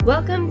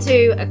Welcome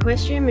to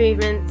Equestrian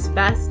Movement's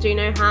First Do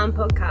No Harm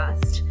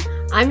podcast.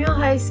 I'm your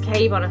host,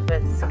 Katie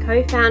Boniface,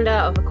 co-founder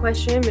of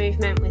Equestrian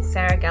Movement with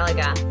Sarah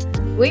Gallagher.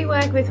 We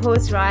work with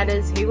horse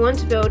riders who want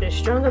to build a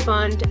stronger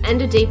bond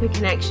and a deeper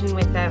connection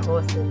with their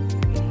horses.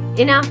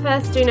 In our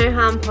First Do No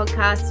Harm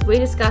podcast, we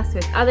discuss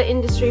with other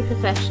industry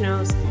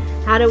professionals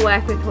how to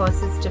work with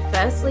horses to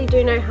firstly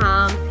do no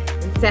harm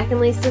and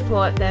secondly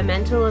support their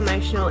mental,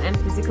 emotional and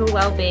physical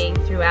well-being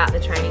throughout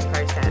the training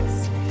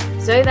process,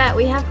 so that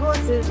we have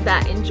horses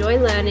that enjoy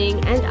learning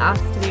and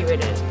ask to be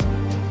ridden.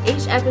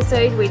 Each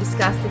episode we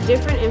discuss the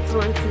different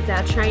influences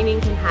our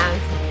training can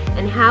have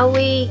and how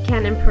we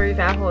can improve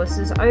our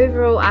horses'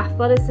 overall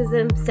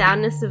athleticism,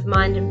 soundness of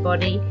mind and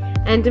body,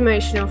 and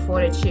emotional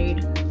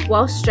fortitude,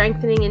 while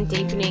strengthening and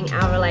deepening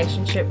our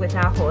relationship with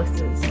our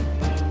horses.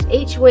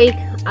 Each week,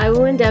 I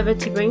will endeavour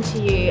to bring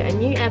to you a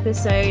new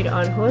episode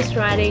on horse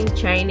riding,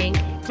 training,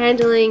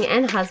 handling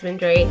and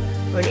husbandry,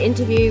 or an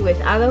interview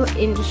with other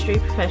industry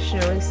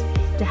professionals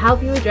to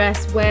help you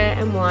address where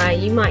and why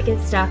you might get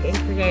stuck in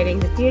creating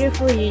the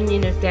beautiful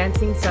union of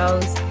dancing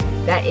souls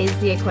that is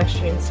the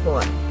equestrian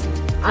sport.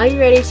 Are you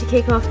ready to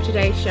kick off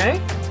today's show?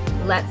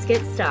 Let's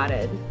get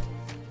started.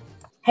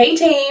 Hey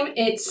team,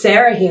 it's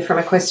Sarah here from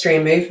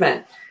Equestrian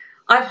Movement.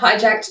 I've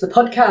hijacked the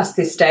podcast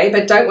this day,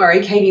 but don't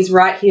worry, Katie's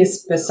right here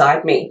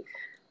beside me.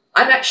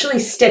 I'm actually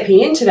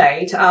stepping in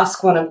today to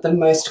ask one of the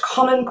most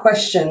common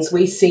questions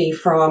we see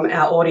from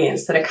our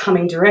audience that are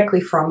coming directly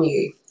from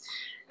you.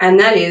 And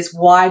that is,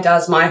 why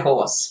does my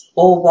horse?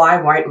 Or why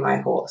won't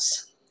my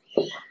horse?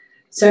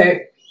 So,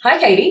 hi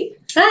Katie.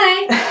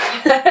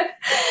 Hi.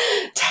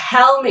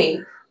 Tell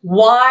me,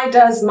 why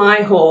does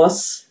my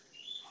horse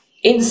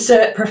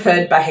insert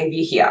preferred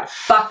behaviour here?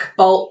 Buck,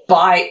 bolt,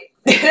 bite,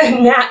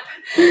 nap.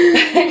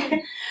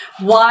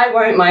 Why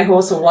won't my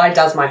horse, or why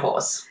does my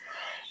horse?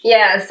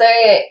 Yeah, so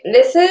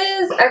this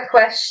is a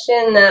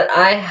question that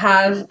I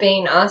have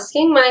been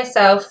asking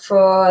myself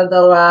for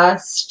the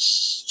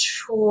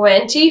last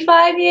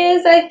 25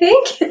 years, I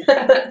think.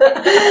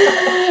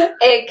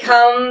 It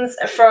comes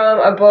from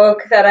a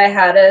book that I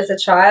had as a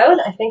child.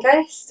 I think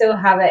I still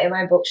have it in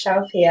my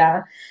bookshelf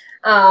here.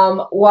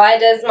 Why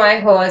does my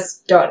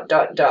horse ... And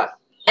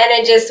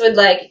it just would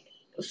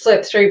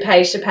flip through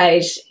page to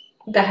page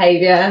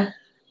behavior,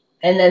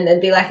 and then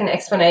there'd be an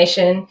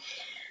explanation.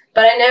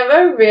 But I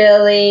never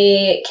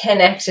really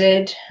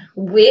connected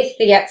with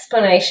the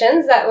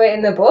explanations that were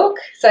in the book.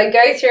 So I'd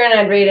go through and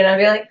I'd read it and I'd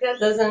be like, that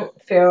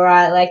doesn't feel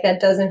right.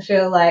 That doesn't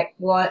feel like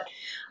what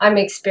I'm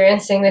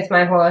experiencing with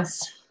my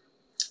horse.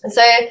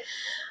 So,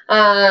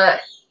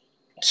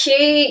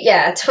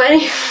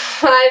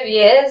 25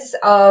 years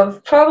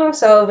of problem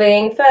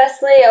solving.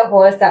 Firstly, a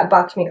horse that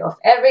bucked me off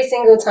every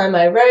single time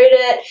I rode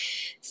it.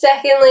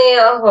 Secondly,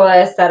 a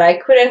horse that I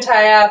couldn't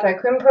tie up, I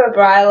couldn't put a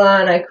bridle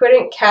on, I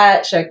couldn't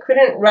catch, I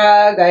couldn't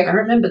rug. I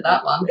remember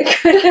that one.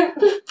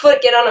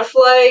 Couldn't get on a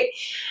float.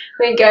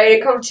 We'd go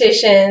to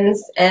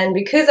competitions, and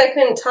because I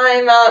couldn't tie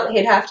him up,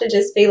 he'd have to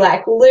just be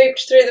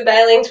looped through the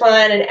baling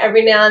twine, and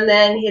every now and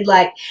then he'd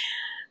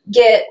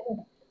get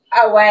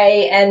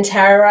away and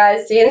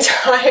terrorize the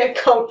entire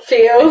comp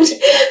field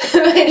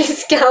by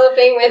just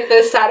galloping with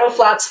the saddle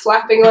flaps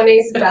flapping on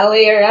his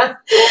belly around.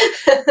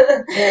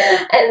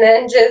 And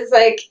then just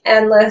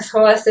endless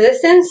horses.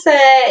 Since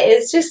there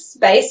is just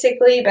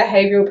basically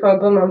behavioral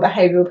problem on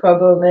behavioral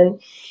problem, and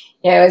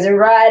as a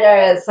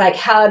rider it's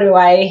how do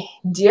I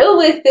deal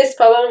with this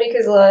problem,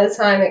 because a lot of the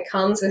time it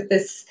comes with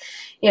this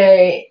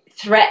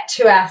threat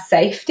to our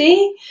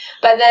safety.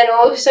 But then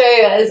also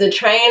as a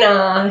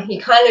trainer, you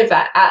kind of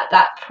at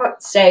that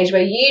stage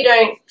where you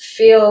don't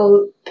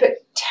feel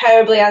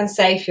terribly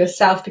unsafe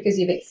yourself because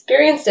you've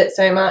experienced it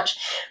so much,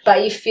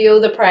 but you feel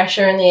the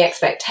pressure and the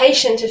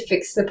expectation to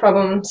fix the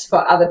problems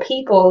for other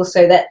people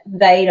so that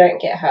they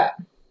don't get hurt.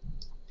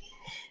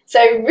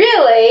 So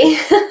really,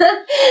 at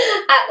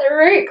the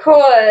root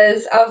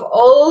cause of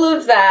all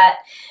of that,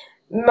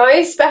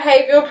 most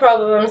behavioral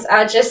problems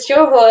are just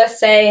your horse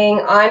saying,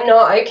 I'm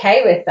not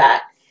okay with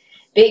that.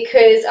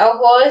 Because a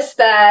horse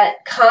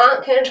that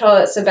can't control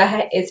its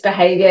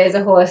behavior is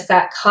a horse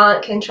that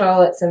can't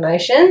control its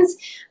emotions.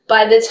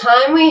 By the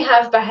time we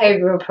have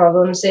behavioral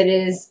problems, it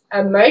is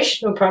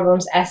emotional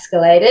problems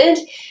escalated.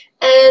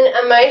 And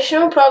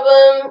emotional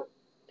problem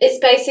is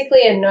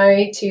basically a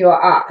no to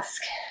your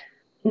ask.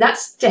 And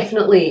that's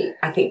definitely,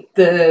 I think,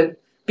 the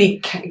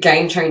big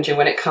game changer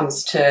when it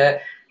comes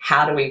to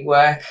how do we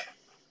work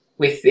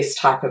with this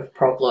type of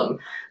problem.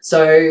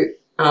 So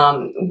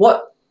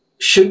what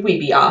should we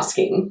be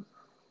asking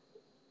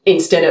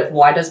instead of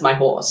why does my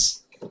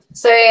horse?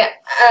 So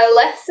a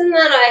lesson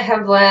that I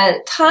have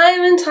learned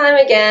time and time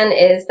again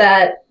is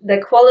that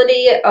the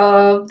quality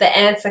of the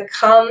answer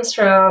comes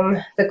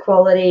from the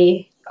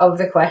quality of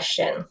the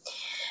question.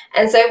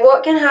 And so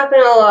what can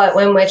happen a lot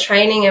when we're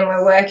training and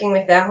we're working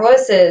with our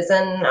horses,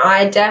 and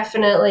I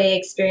definitely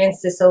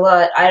experienced this a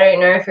lot. I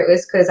don't know if it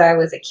was because I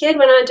was a kid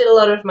when I did a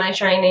lot of my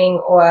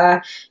training,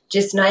 or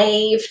just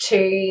naive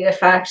to the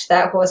fact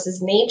that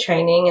horses need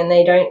training and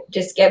they don't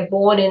just get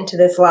born into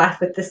this life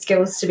with the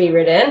skills to be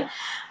ridden.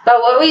 But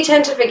what we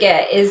tend to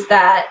forget is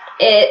that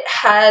it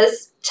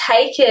has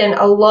taken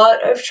a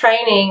lot of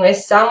training with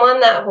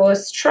someone that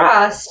horse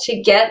trusts to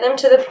get them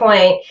to the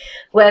point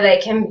where they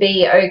can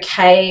be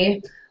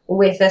okay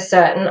with a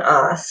certain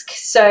ask.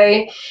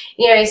 So,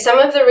 some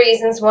of the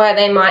reasons why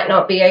they might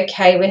not be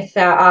okay with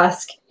our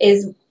ask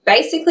is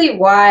basically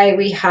why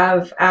we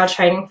have our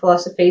training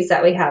philosophies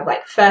that we have,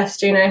 like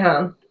first, do no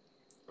harm.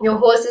 Your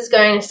horse is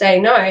going to say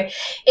no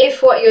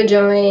if what you're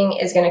doing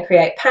is going to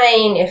create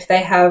pain, if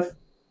they have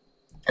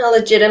a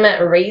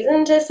legitimate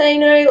reason to say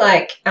no,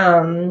 like,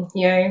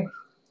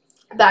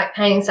 back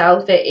pain, saddle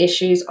fit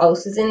issues,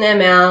 ulcers in their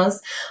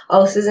mouths,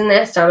 ulcers in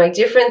their stomach,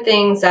 different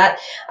things that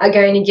are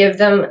going to give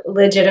them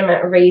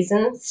legitimate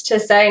reasons to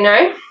say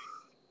no.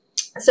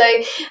 So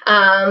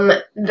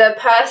the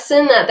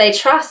person that they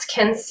trust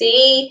can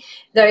see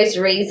those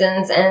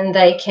reasons and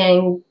they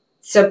can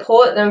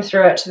support them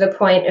through it to the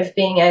point of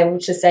being able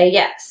to say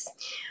yes.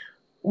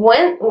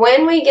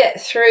 When we get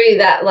through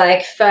that,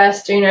 like,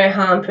 first do no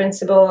harm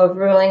principle of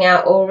ruling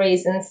out all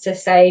reasons to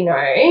say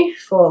no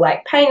for,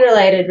 like, pain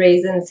related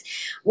reasons,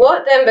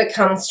 what then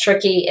becomes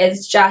tricky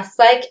is just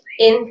like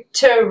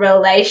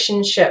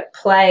interrelationship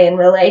play and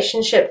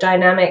relationship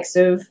dynamics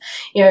of,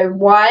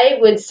 why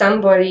would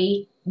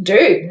somebody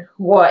do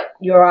what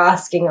you're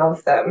asking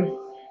of them?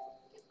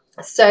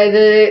 So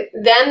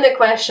then the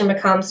question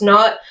becomes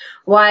not,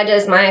 why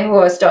does my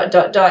horse ...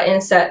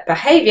 insert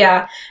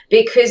behavior,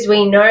 because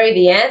we know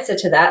the answer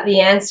to that.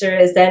 The answer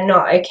is they're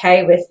not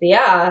okay with the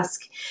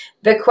ask.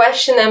 The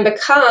question then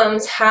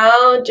becomes,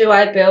 how do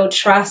I build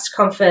trust,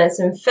 confidence,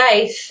 and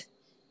faith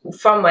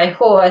from my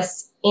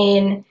horse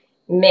in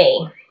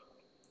me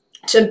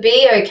to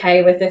be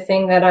okay with the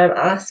thing that I'm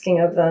asking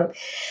of them?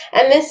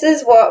 And this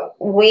is what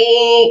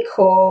we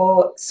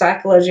call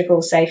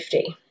psychological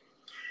safety.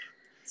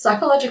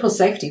 Psychological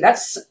safety,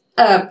 that's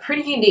a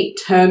pretty unique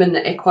term in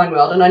the equine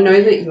world, and I know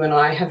that you and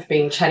I have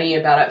been chatting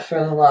about it for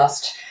the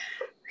last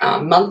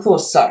month or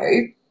so,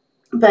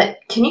 but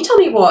can you tell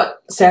me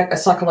what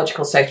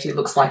psychological safety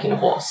looks like in a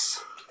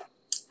horse?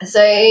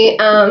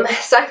 So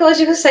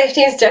psychological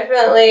safety is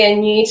definitely a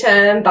new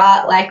term,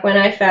 but like when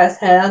I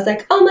first heard it, I was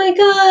like, oh my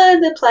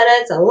god, the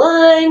planets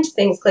aligned,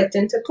 things clicked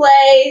into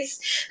place,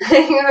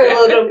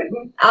 little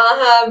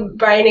aha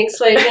brain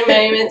explosion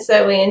moments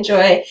that we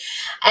enjoy.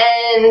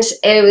 And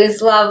it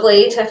was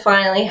lovely to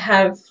finally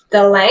have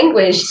the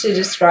language to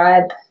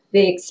describe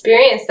the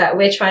experience that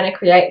we're trying to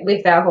create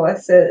with our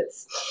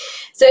horses.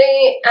 So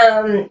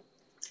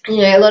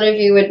a lot of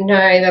you would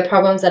know the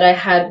problems that I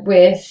had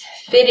with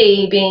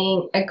Fiddy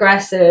being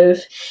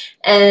aggressive,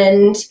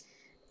 and,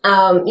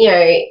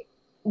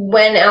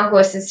 when our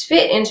horses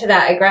fit into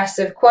that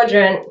aggressive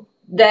quadrant,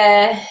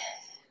 they're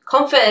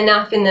confident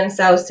enough in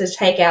themselves to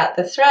take out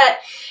the threat.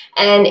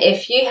 And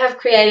if you have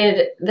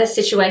created the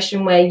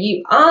situation where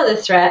you are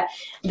the threat,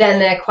 then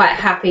they're quite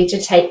happy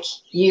to take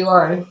you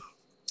on.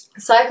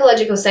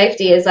 Psychological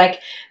safety is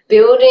like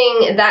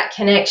building that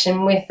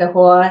connection with the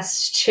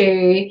horse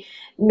to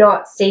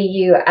not see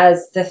you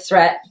as the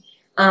threat,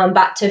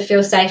 but to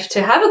feel safe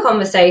to have a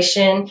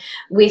conversation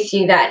with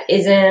you that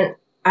isn't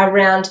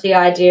around the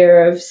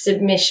idea of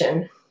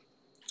submission.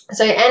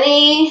 So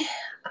any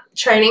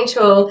training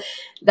tool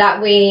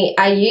that we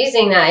are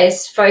using that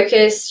is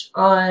focused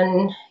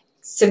on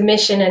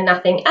submission and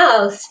nothing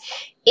else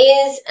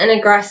is an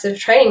aggressive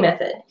training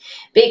method,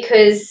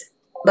 because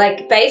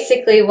like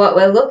basically what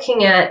we're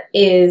looking at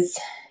is,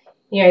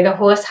 the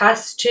horse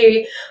has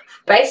to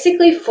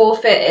basically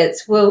forfeit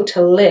its will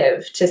to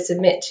live, to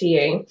submit to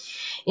you.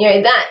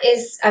 That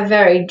is a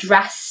very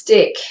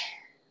drastic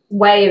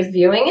way of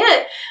viewing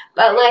it,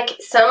 but like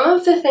some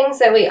of the things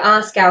that we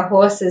ask our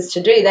horses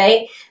to do,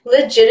 they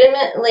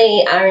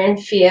legitimately are in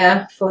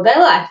fear for their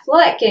life,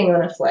 like getting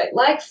on a float,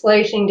 like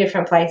floating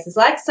different places,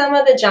 like some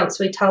of the jumps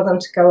we tell them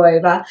to go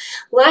over,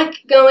 like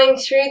going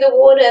through the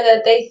water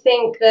that they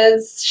think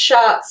there's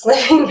sharks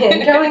living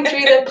in, going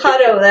through the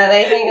puddle that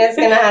they think is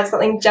going to have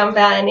something jump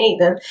out and eat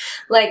them.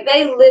 Like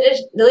they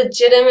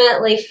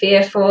legitimately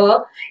fear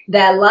for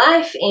their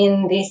life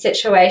in these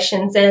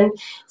situations, and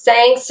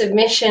saying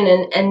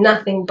submission and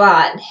nothing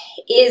but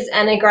is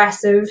an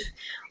aggressive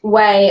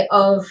way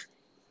of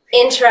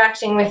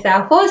interacting with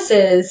our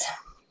horses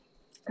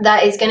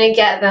that is going to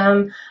get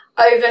them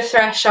over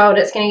threshold,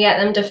 it's going to get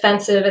them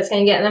defensive, it's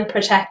going to get them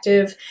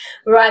protective.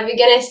 We're either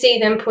going to see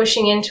them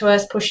pushing into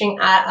us, pushing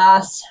at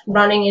us,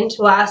 running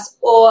into us,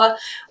 or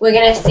we're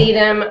going to see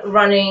them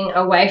running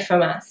away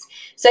from us.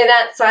 So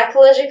that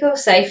psychological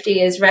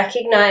safety is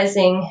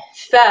recognizing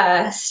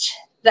first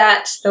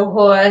that the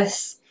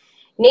horse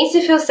needs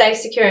to feel safe,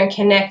 secure, and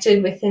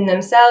connected within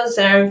themselves,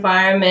 their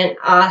environment,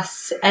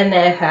 us, and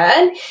their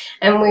herd.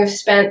 And we've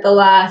spent the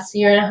last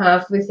year and a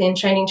half within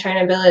Training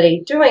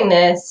Trainability doing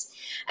this.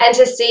 and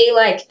to see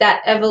like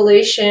that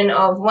evolution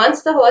of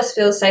once the horse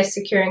feels safe,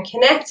 secure and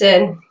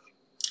connected,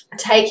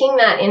 taking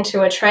that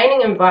into a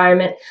training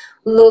environment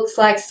looks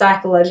like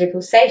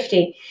psychological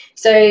safety.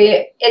 So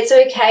it's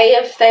okay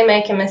if they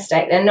make a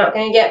mistake. They're not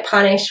going to get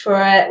punished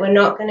for it. We're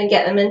not going to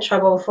get them in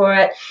trouble for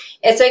it.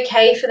 It's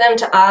okay for them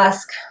to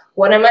ask,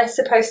 what am I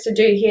supposed to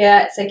do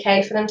here? It's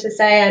okay for them to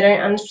say, I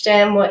don't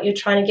understand what you're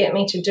trying to get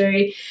me to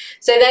do.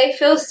 So they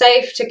feel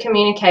safe to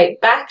communicate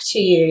back to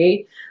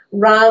you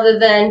rather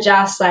than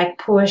just like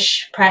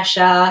push,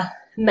 pressure,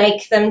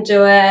 make them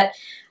do it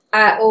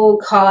at all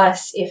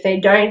costs. If they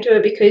don't do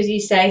it because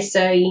you say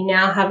so, you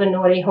now have a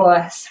naughty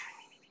horse.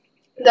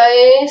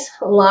 Those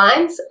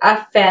lines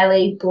are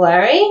fairly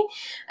blurry,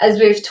 as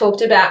we've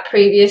talked about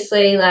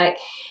previously. Like,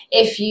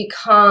 if you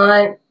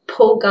can't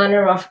pull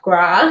Gunner off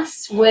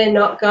grass, we're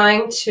not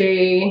going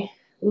to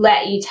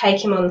let you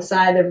take him on the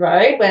side of the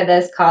road where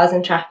there's cars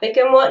and traffic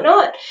and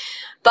whatnot.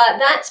 But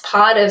that's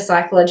part of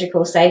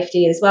psychological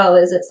safety as well,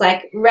 is it's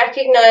like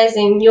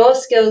recognizing your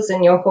skills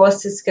and your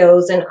horse's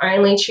skills and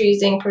only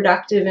choosing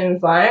productive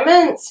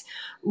environments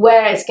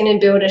where it's going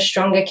to build a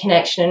stronger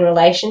connection and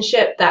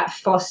relationship that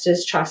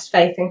fosters trust,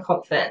 faith and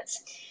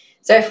confidence.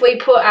 So if we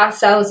put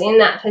ourselves in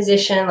that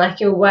position,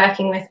 like you're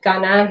working with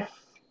Gunner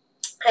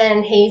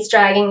and he's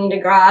dragging you to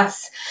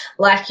grass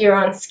like you're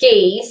on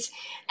skis,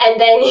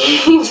 and then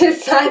you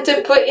decide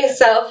to put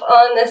yourself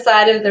on the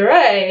side of the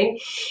road,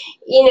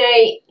 you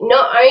know,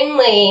 not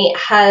only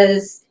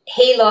has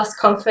he lost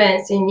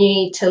confidence in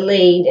you to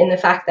lead in the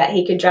fact that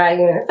he could drag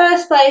you in the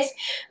first place,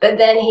 but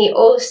then he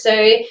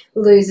also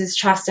loses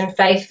trust and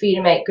faith for you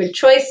to make good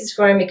choices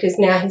for him, because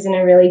now he's in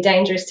a really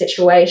dangerous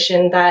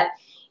situation that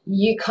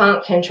you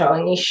can't control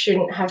and you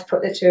shouldn't have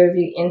put the two of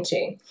you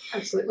into.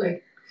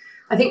 Absolutely.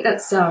 I think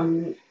that's,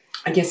 I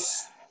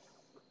guess,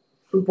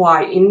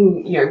 why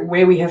in, you know,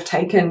 where we have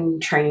taken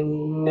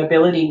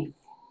trainability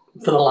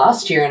for the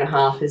last year and a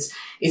half is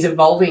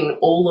evolving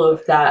all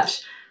of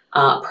that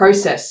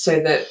process so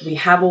that we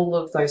have all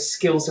of those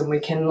skills and we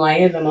can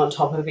layer them on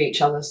top of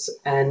each other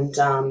and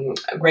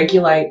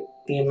regulate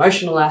the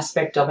emotional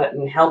aspect of it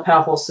and help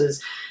our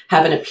horses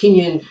have an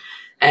opinion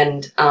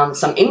and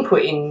some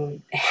input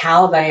in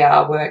how they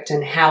are worked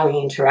and how we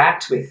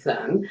interact with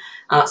them,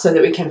 so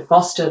that we can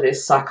foster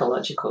this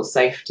psychological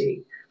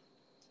safety.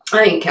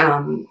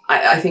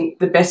 I think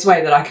the best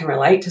way that I can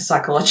relate to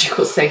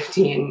psychological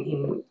safety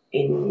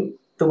in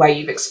the way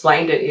you've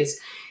explained it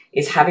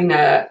is having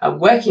a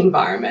work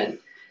environment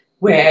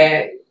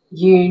where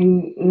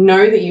you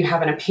know that you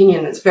have an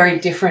opinion that's very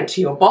different to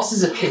your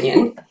boss's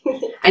opinion,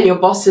 and your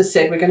boss has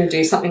said, we're going to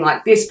do something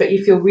like this, but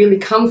you feel really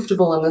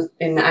comfortable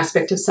in the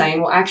aspect of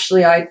saying, well,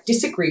 actually, I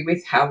disagree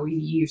with how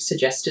you've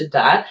suggested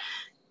that.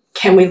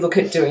 Can we look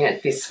at doing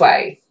it this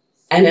way?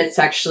 And it's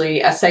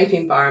actually a safe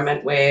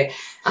environment where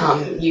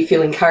you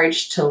feel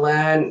encouraged to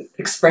learn,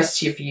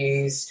 express your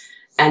views,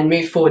 and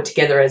move forward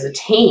together as a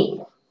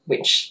team,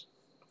 which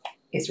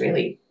is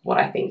really what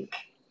I think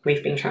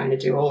we've been trying to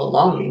do all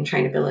along in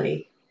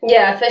trainability.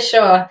 Yeah, for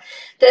sure.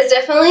 There's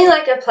definitely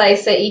like a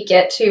place that you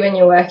get to when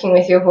you're working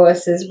with your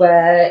horses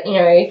where, you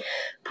know,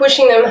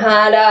 pushing them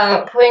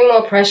harder, putting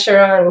more pressure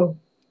on,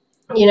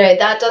 you know,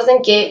 that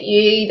doesn't get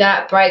you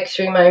that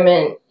breakthrough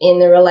moment in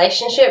the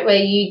relationship where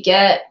you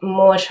get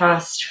more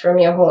trust from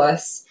your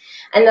horse.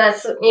 And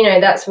that's, you know,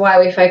 that's why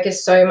we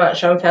focus so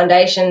much on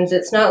foundations.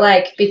 It's not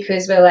like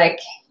because we're like,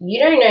 you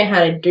don't know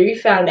how to do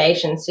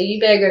foundations, so you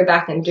better go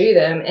back and do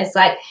them. It's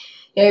like,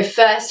 you know,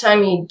 first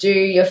time you do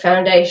your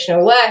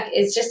foundational work,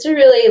 it's just a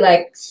really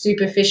like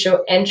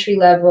superficial entry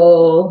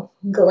level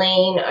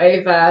glean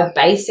over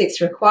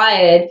basics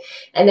required.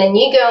 And then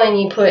you go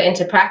and you put it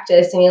into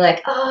practice and you're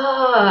like,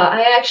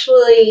 I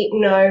actually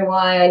know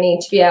why I need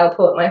to be able to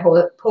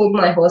pull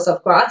my horse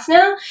off grass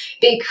now,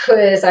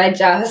 because I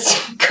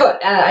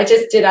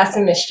just did us a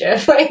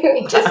mischief. Like,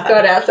 we just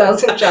got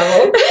ourselves in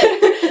trouble.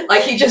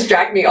 Like, he just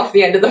dragged me off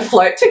the end of the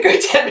float to go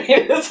 10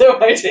 meters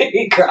away to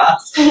eat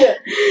grass. Yeah.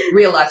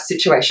 Real life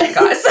situation,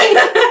 guys.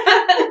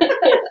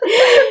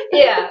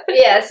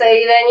 Yeah. So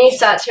then you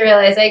start to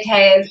realize,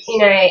 okay, you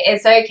know,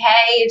 it's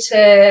okay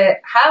to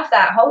have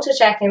that halter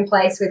check in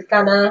place with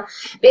Gunner,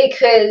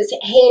 because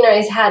he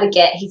knows how to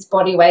get his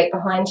body weight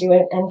behind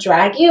you and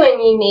drag you,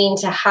 and you need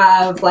to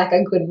have like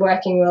a good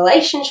working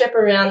relationship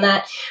around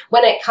that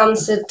when it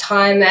comes to the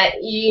time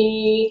that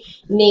you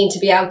need to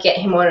be able to get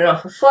him on and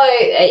off a float,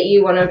 that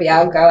you want to be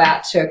able to go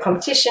out to a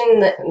competition.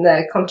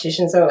 The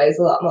competition's always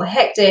a lot more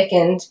hectic,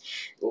 and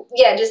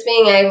yeah, just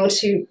being able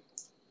to,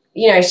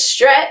 you know,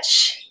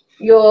 stretch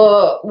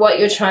what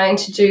you're trying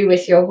to do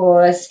with your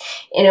horse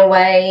in a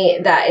way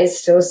that is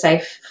still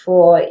safe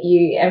for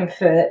you and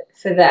for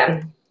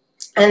them.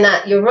 And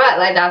that, you're right,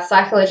 like that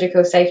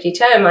psychological safety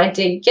term I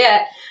did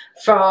get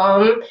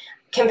from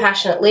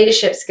compassionate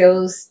leadership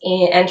skills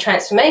and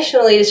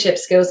transformational leadership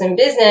skills in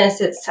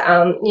business. It's,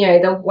 you know,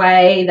 the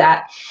way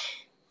that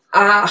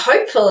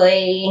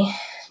hopefully,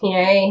 you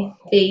know,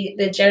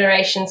 the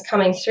generations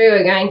coming through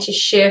are going to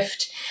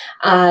shift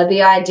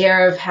the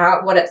idea of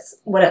what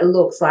it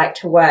looks like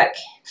to work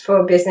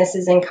for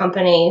businesses and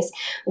companies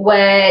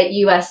where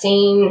you are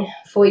seen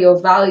for your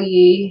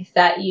value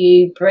that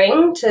you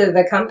bring to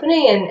the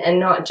company and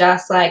not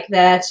just like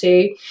there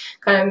to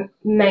kind of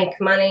make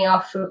money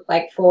off of,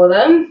 like, for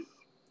them,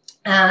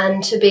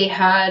 and to be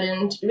heard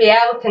and to be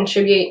able to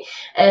contribute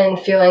and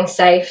feeling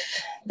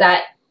safe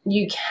that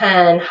you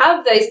can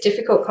have those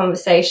difficult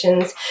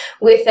conversations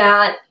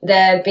without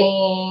there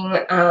being,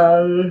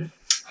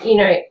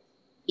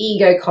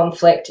 ego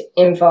conflict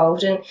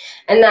involved.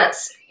 And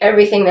that's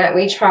everything that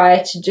we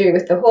try to do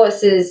with the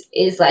horses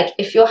is, like,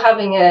 if you're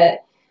having a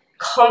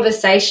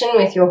conversation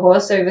with your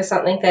horse over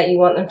something that you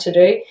want them to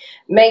do,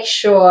 make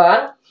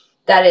sure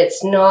that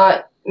it's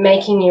not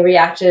making you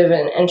reactive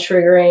and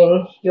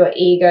triggering your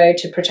ego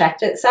to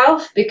protect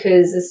itself,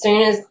 because as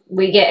soon as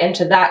we get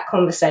into that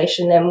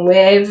conversation, then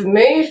we're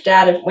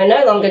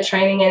no longer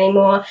training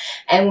anymore,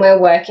 and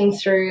we're working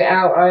through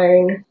our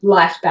own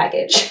life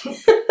baggage.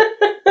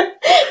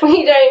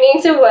 We don't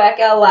need to work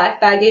our life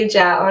baggage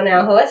out on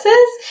our horses,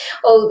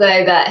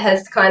 although that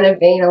has kind of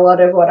been a lot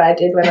of what I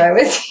did when I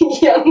was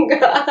younger.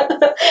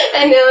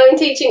 And now I'm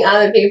teaching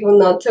other people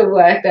not to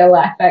work their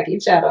life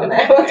baggage out on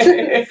their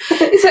horses.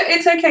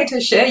 It's okay to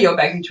share your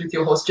baggage with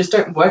your horse, just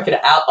don't work it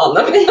out on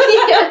them.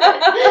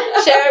 Yeah.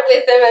 Share it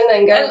with them and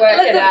then go work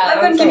it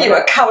out. Let them give you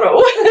a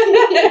cuddle.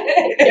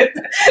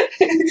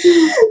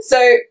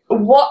 So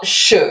what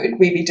should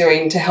we be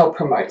doing to help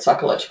promote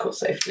psychological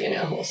safety in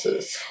our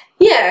horses?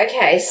 Yeah,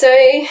 okay. So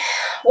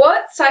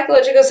what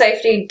psychological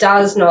safety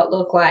does not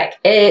look like,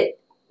 it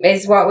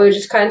is what we were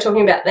just kind of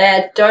talking about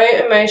there.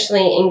 Don't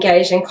emotionally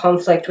engage in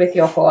conflict with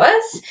your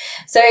horse.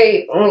 So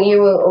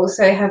you will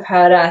also have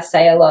heard us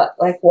say a lot,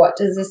 like, what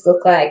does this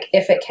look like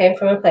if it came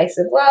from a place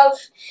of love?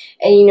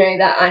 And you know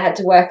that I had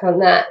to work on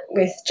that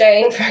with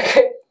Jane for a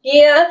good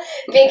year,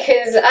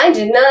 because I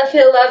did not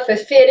feel love for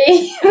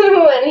Fitty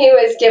when he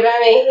was giving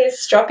me his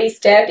stroppy,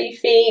 stampy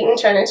feet and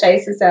trying to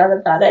chase us out of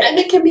the paddock. And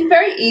it can be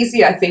very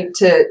easy, I think,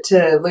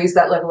 to lose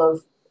that level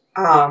of,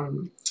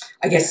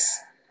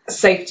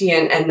 safety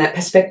and that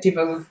perspective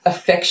of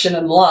affection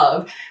and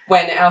love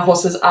when our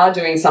horses are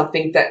doing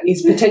something that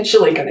is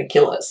potentially going to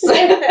kill us.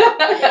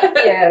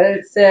 Yeah,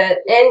 that's it.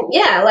 And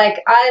yeah,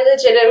 like, I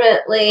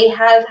legitimately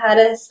have had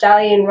a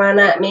stallion run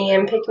at me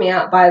and pick me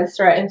up by the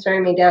throat and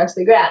throw me down to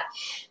the ground.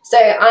 So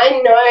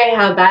I know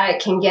how bad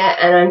it can get,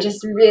 and I'm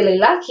just really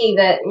lucky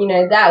that,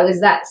 that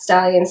was that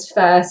stallion's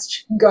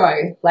first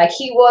go. Like,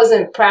 he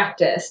wasn't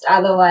practiced.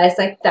 Otherwise,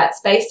 like, that's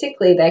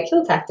basically their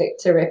kill tactic,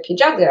 to rip your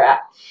jugular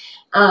out.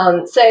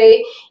 So,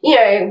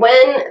 when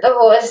the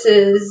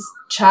horses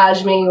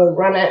charge me or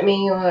run at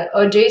me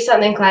or do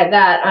something like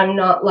that, I'm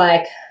not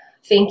like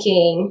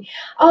thinking,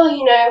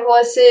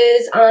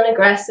 horses aren't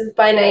aggressive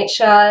by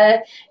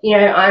nature,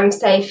 I'm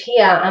safe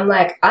here. I'm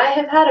like, I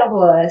have had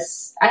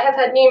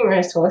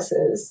numerous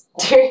horses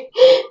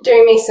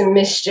do me some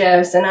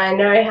mischiefs, and I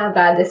know how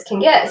bad this can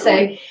get. So,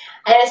 and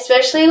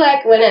especially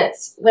like when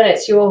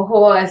it's your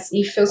horse,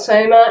 you feel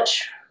so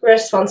much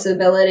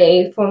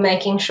responsibility for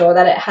making sure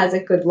that it has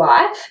a good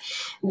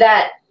life,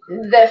 that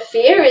the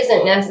fear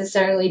isn't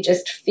necessarily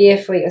just fear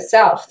for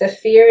yourself. The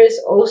fear is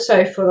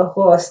also for the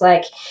horse.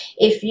 Like,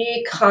 if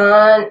you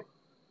can't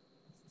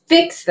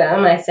fix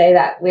them, I say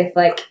that with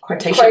like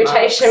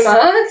quotation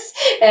marks,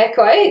 air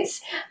quotes,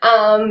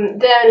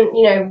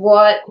 then,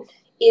 what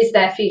is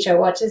their future?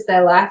 What does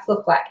their life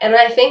look like? And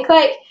I think,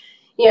 like,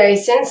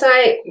 since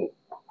I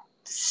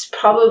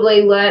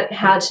probably learnt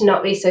how to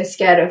not be so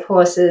scared of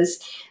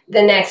horses,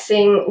 the next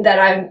thing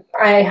that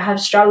I have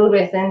struggled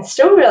with and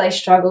still really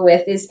struggle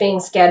with is being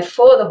scared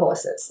for the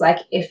horses. Like,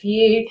 if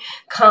you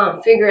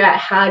can't figure out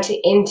how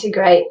to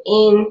integrate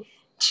into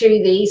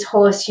these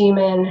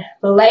horse-human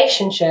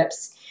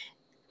relationships,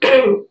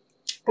 then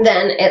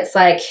it's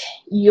like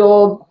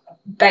you're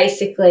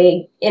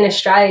basically, in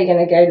Australia,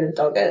 going to go to the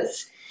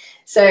doggers.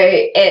 So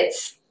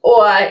it's,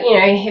 or,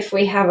 if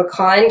we have a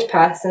kind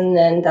person,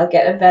 then they'll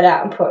get a vet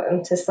out and put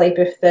them to sleep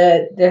if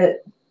the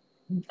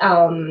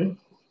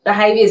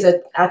behaviours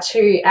are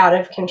too out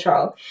of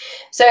control.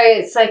 So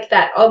it's like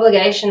that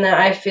obligation that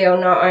I feel,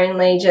 not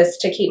only just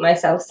to keep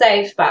myself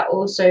safe, but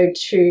also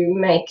to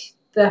make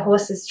the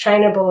horses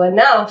trainable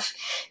enough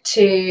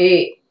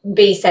to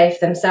be safe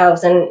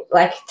themselves. And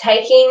like,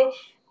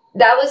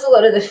 that was a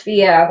lot of the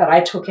fear that I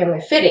took in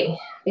with Fitty,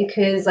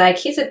 because like,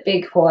 he's a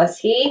big horse.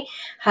 He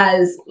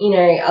has,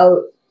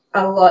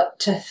 a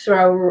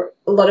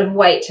lot of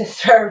weight to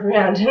throw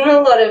around and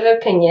a lot of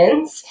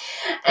opinions.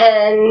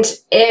 And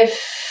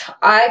if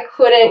I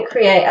couldn't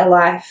create a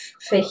life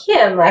for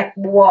him, like,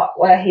 what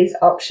were his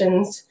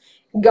options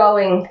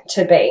going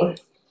to be?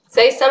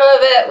 So some of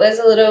it was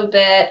a little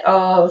bit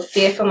of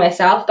fear for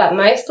myself, but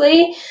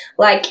mostly,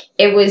 like,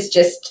 it was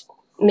just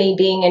me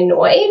being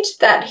annoyed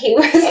that he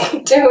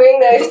was doing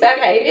those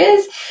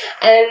behaviors.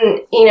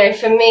 And,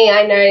 for me,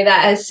 I know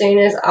that as soon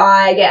as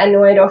I get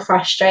annoyed or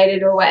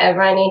frustrated or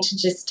whatever, I need to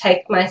just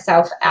take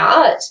myself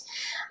out.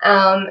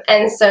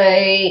 And so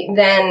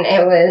then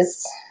it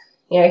was,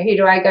 who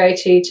do I go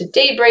to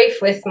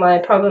debrief with my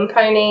problem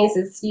ponies?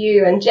 It's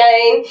you and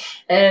Jane.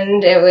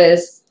 And it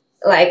was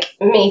like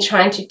me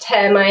trying to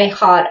tear my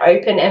heart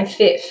open and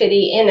fit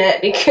Fitty in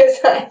it because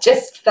I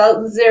just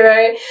felt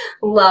zero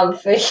love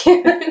for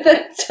him at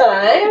the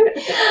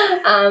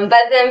time.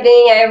 But then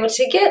being able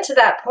to get to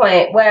that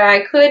point where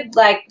I could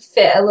like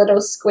fit a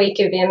little squeak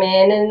of him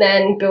in, and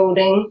then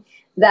building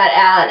that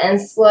out,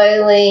 and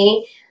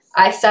slowly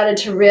I started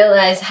to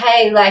realize,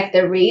 hey, like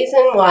the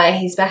reason why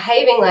he's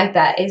behaving like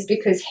that is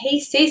because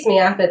he sees me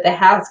up at the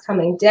house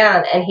coming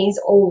down and he's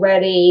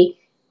already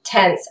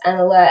tense and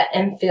alert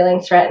and feeling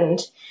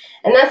threatened.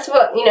 And that's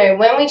what, you know,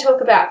 when we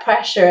talk about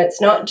pressure, it's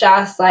not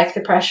just like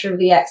the pressure of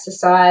the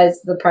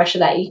exercise, the pressure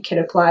that you can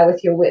apply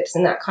with your whips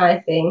and that kind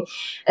of thing.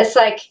 It's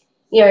like,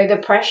 you know, the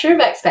pressure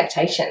of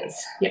expectations.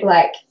 Yep.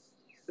 Like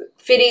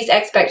Fiddy's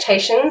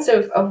expectations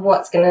of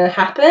what's going to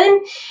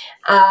happen,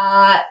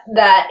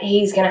 that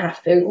he's going to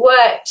have to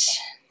work,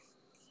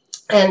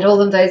 and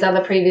all of those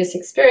other previous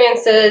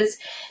experiences.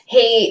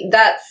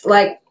 That's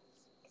like,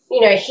 you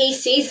know, he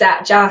sees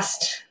that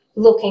just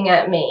looking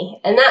at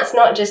me. And that's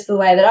not just the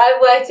way that I've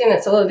worked in,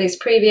 it's all of this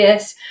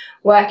previous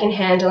work and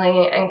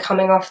handling and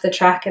coming off the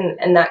track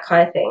and that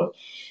kind of thing.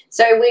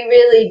 So we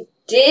really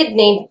did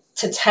need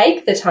to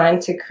take the time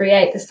to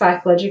create the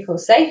psychological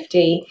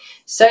safety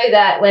so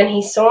that when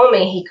he saw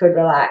me, he could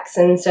relax.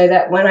 And so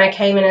that when I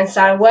came in and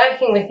started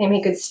working with him,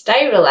 he could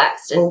stay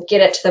relaxed and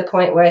get it to the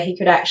point where he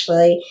could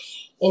actually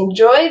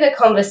enjoy the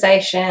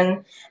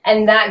conversation.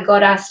 And that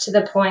got us to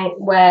the point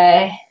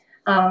where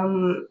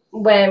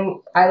when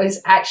I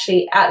was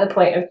actually at the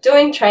point of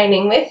doing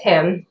training with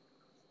him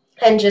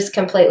and just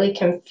completely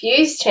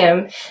confused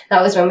him,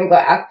 that was when we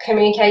got our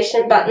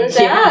communication buttons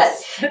out,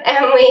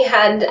 and we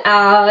had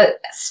our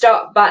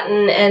stop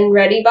button and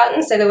ready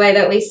button. So the way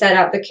that we set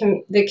up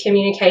the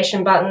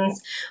communication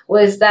buttons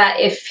was that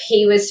if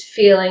he was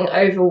feeling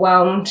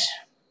overwhelmed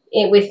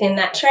within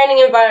that training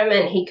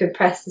environment, he could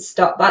press the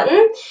stop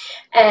button,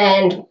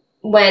 and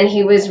when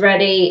he was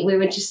ready, we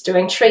were just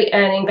doing treat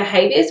earning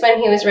behaviors.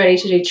 When he was ready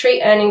to do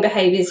treat earning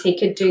behaviors, he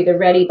could do the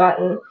ready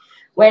button.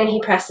 When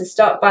he pressed the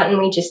stop button,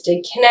 we just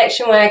did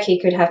connection work. He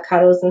could have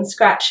cuddles and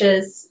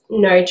scratches,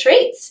 no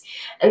treats.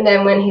 And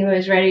then when he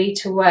was ready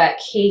to work,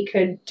 he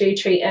could do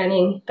treat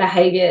earning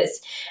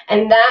behaviors.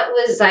 And that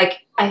was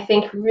like, I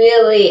think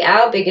really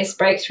our biggest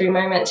breakthrough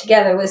moment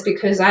together was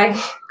because I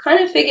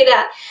kind of figured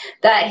out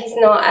that he's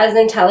not as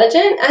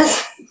intelligent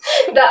as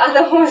the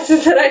other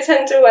horses that I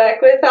tend to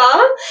work with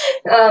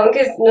are.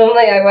 Because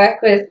normally I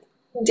work with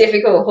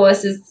difficult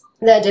horses,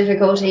 their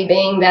difficulty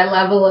being their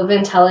level of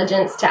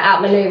intelligence to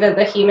outmaneuver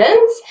the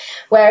humans,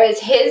 whereas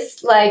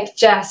his like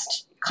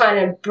just kind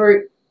of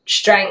brute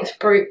strength,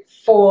 brute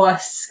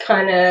force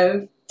kind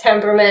of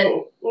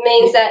temperament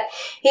means that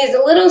he's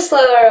a little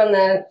slower on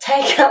the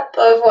take up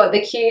of what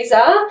the cues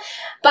are,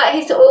 but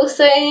he's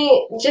also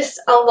just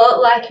a lot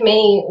like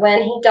me.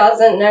 When he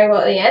doesn't know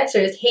what the answer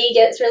is, he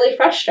gets really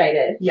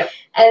frustrated. Yep.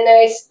 And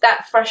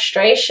that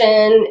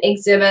frustration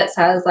exhibits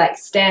as like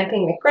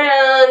stamping the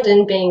ground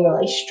and being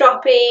really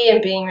stroppy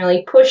and being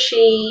really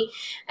pushy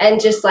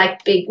and just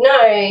like big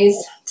nose.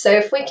 So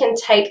if we can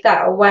take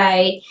that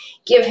away,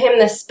 give him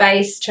the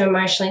space to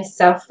emotionally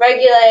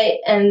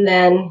self-regulate, and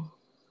then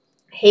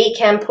he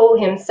can pull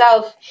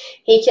himself,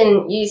 he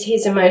can use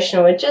his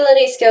emotional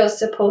agility skills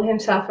to pull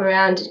himself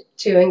around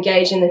to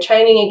engage in the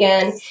training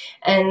again,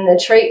 and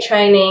the treat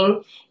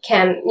training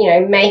can, you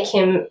know, make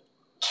him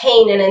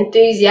keen and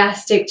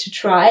enthusiastic to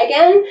try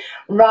again,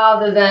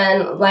 rather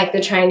than like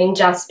the training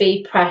just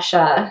be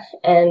pressure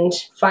and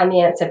find the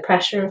answer,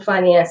 pressure and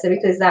find the answer,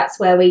 because that's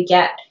where we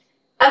get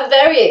a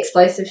very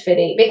explosive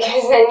Fitty,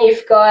 because then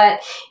you've got,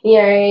 you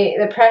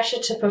know, the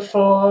pressure to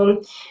perform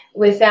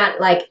without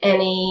like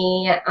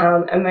any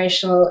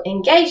emotional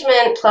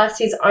engagement, plus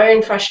his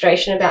own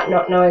frustration about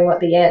not knowing what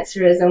the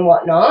answer is and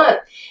whatnot.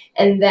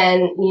 And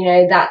then, you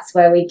know, that's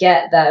where we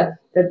get the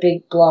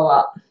big blow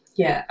up.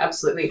 Yeah,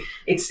 absolutely.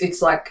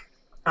 It's like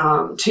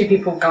two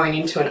people going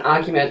into an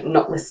argument,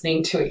 not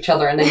listening to each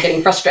other, and then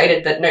getting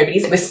frustrated that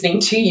nobody's listening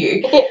to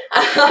you.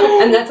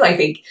 And that's, I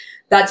think,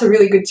 that's a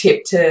really good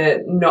tip,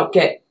 to not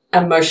get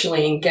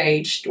emotionally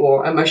engaged in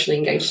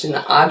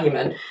the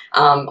argument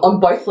on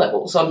both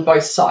levels, on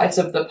both sides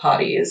of the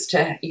party, is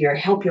to, you know,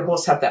 help your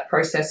horse have that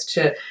process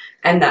to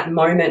and that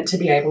moment to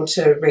be able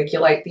to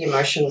regulate the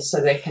emotions so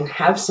they can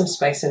have some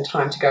space and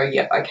time to go,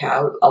 yep, okay,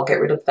 I'll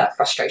get rid of that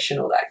frustration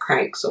or that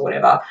cranks or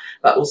whatever,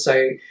 but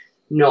also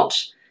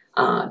not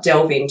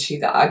delve into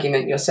the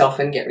argument yourself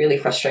and get really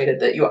frustrated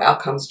that your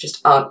outcomes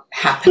just aren't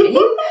happening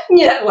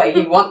the way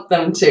you want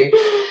them to.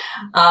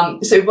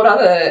 So what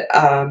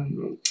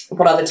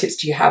other tips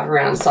do you have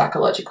around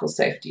psychological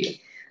safety?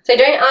 So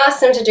don't ask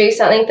them to do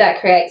something that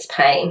creates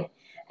pain.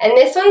 And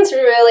this one's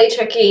really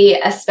tricky,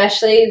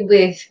 especially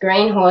with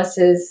green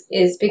horses,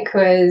 is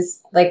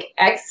because like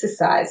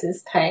exercise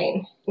is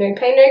pain. No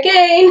pain, no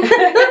gain.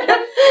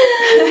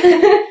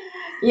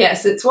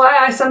 Yes, it's why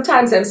I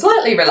sometimes am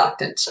slightly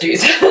reluctant to do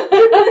so.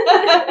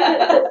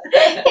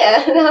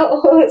 Yeah, and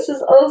our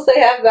horses also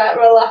have that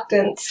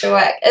reluctance to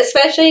work,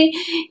 especially,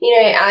 you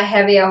know, our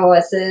heavier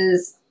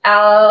horses.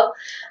 Our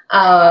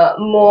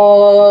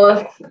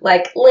more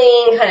like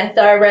lean kind of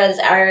thoroughbreds,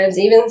 Arabs,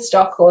 even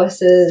stock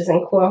horses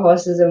and quarter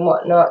horses and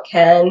whatnot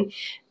can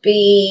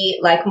be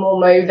like more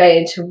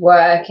motivated to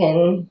work,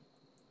 and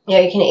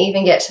you can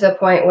even get to the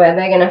point where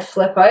they're going to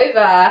flip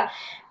over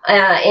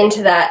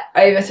into that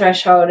over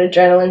threshold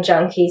adrenaline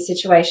junkie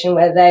situation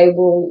where they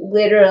will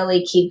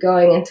literally keep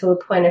going until a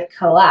point of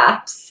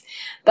collapse.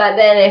 But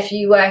then if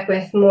you work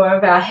with more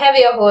of our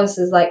heavier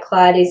horses like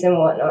Clydes and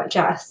whatnot,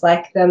 just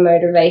like the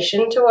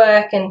motivation to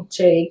work and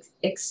to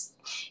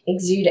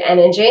exude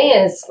energy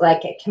is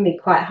like, it can be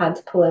quite hard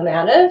to pull them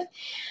out of.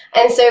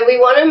 And so we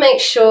want to make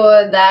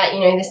sure that,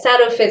 the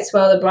saddle fits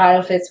well, the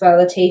bridle fits well,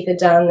 the teeth are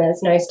done,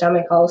 there's no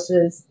stomach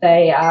ulcers,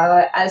 they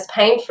are as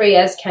pain-free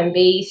as can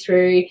be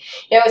through,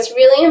 it's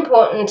really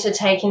important to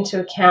take into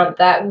account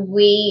that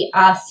we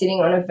are sitting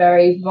on a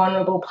very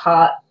vulnerable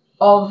part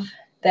of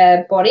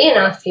their body and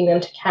asking them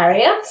to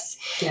carry us.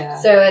 Yeah.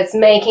 So it's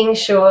making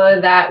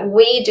sure that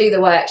we do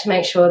the work to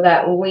make sure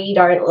that we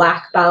don't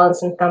lack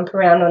balance and thump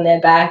around on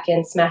their back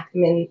and smack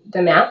them in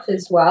the mouth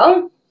as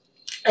well.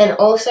 And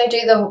also do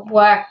the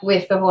work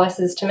with the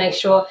horses to make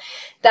sure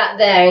that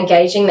they're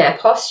engaging their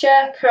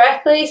posture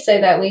correctly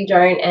so that we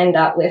don't end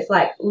up with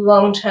like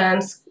long-term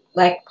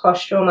like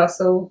postural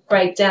muscle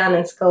breakdown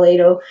and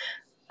skeletal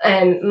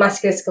and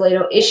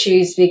musculoskeletal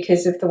issues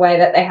because of the way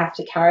that they have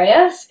to carry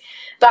us.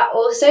 But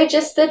also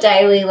just the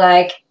daily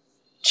like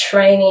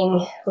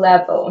training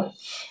level.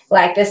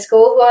 Like the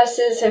school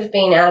horses have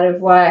been out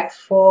of work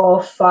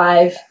for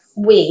 5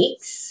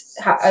 weeks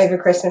over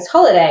Christmas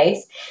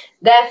holidays.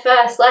 Their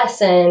first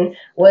lesson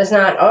was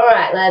not, all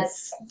right,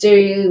 let's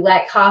do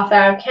like half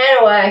hour of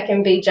canter work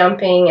and be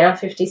jumping our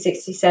 50,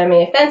 60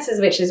 centimeter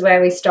fences, which is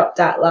where we stopped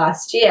at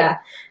last year.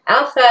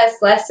 Our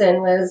first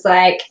lesson was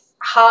like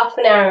half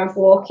an hour of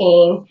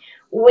walking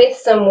with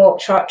some walk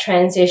trot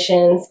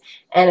transitions,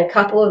 and a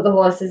couple of the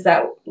horses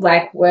that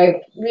like were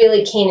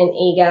really keen and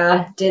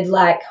eager did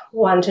like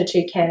 1 to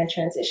 2 canter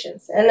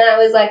transitions. And that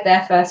was like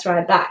their first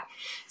ride back.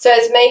 So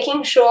it's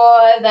making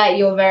sure that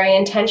you're very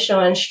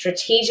intentional and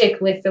strategic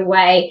with the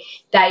way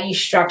that you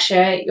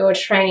structure your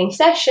training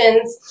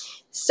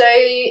sessions so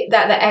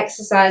that the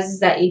exercises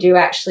that you do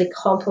actually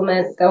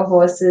complement the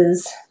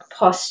horse's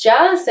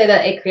posture so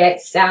that it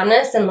creates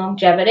soundness and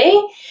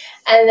longevity.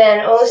 And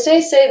then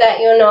also so that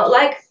you're not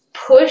like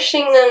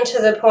pushing them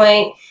to the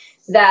point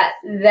that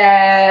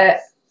their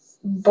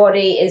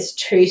body is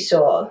too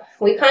sore.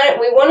 We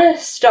want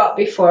to stop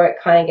before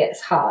it kind of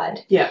gets hard.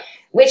 Yeah.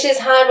 Which is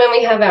hard when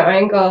we have our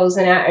own goals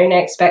and our own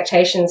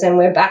expectations, and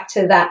we're back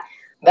to that.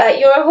 But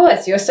you're a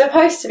horse. You're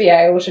supposed to be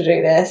able to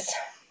do this.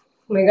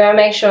 We're going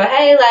to make sure,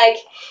 hey,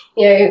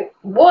 like,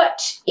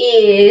 what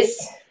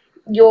is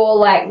your,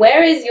 like,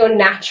 where is your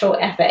natural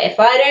effort? If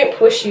I don't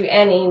push you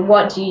any,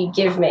 what do you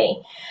give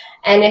me?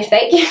 And if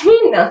they give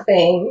you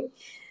nothing,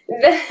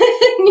 then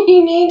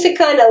you need to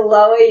kind of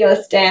lower your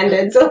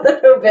standards a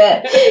little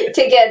bit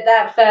to get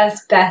that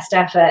first best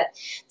effort.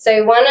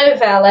 So one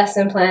of our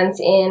lesson plans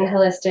in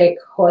holistic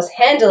horse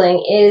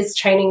handling is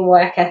training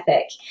work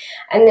ethic.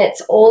 And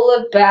it's all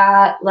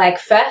about, like,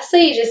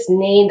 firstly, you just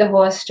need the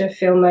horse to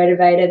feel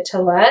motivated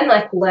to learn.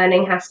 Like,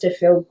 learning has to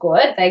feel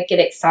good. They get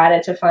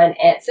excited to find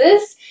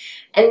answers.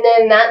 And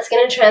then that's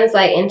going to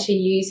translate into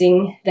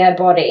using their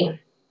body.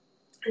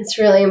 It's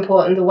really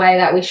important the way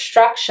that we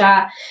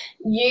structure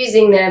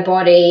using their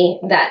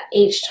body, that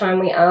each time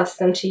we ask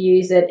them to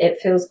use it, it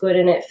feels good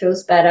and it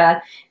feels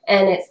better.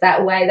 And it's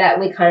that way that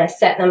we kind of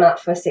set them up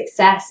for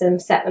success and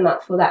set them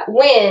up for that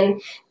win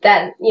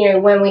that,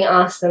 when we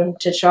ask them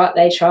to trot,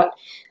 they trot.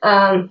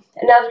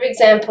 Another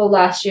example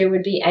last year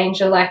would be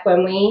Angel. Like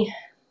when we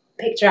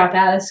picked her up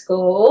out of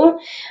school,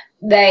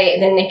 the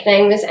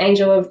nickname was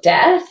Angel of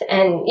Death,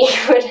 and you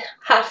would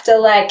have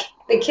to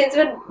the kids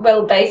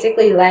would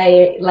basically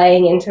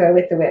laying into her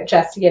with the whip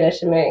just to get her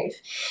to move.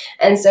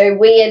 And so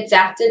we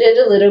adapted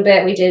it a little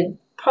bit. We did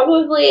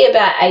probably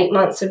about 8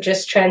 months of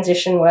just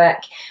transition work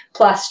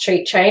plus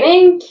treat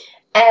training.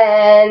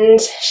 And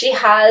she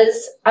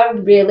has a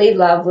really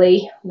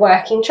lovely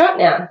working trot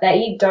now that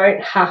you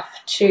don't have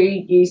to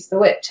use the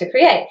whip to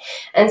create.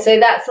 And so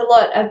that's a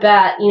lot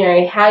about,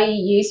 how you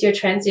use your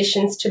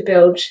transitions to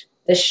build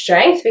the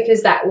strength,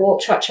 because that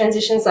walk trot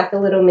transition is like a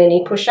little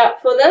mini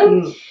push-up for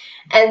them. Mm.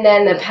 And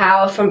then the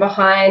power from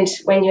behind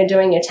when you're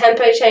doing your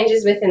tempo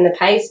changes within the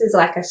pace is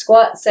like a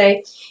squat.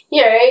 So,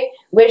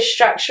 we're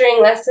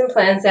structuring lesson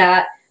plans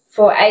out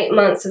for 8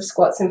 months of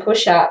squats and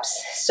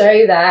push-ups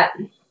so that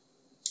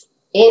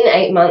in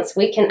 8 months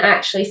we can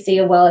actually see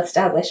a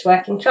well-established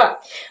working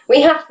trot.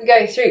 We have to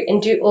go through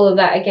and do all of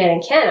that again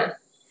in canter.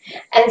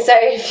 And so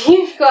if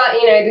you've got,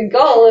 the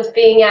goal of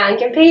being out and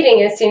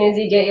competing as soon as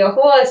you get your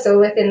horse or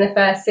within the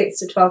first 6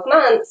 to 12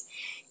 months,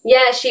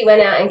 yeah, she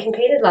went out and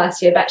competed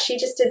last year, but she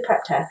just did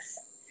prep tests.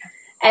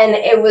 And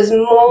it was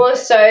more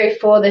so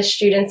for the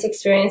students'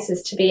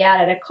 experiences to be out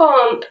at a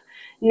comp,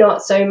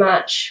 not so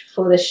much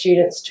for the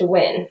students to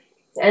win.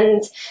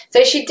 And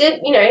so she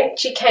did,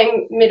 she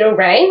came middle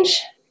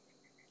range.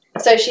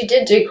 So she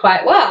did do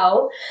quite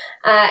well.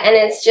 And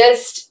it's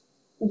just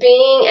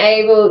being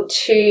able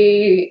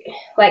to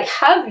like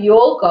have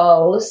your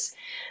goals,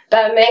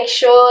 but make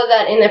sure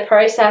that in the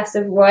process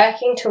of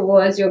working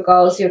towards your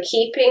goals, you're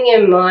keeping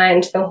in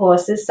mind the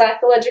horse's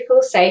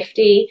psychological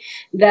safety,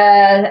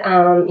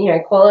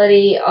 the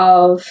quality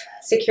of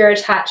secure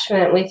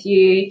attachment with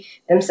you,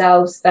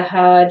 themselves, the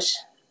herd,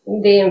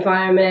 the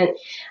environment,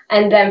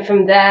 and then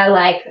from there,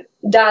 like,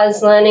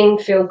 does learning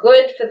feel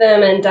good for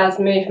them, and does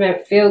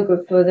movement feel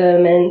good for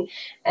them,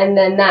 and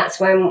then that's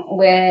when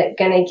we're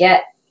going to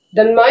get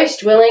the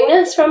most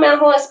willingness from our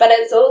horse. But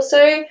it's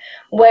also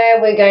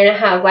where we're going to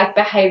have like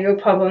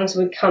behavioral problems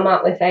would come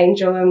up with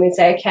Angel, and we'd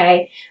say,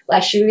 okay,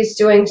 like she was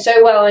doing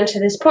so well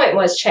until this point,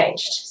 what's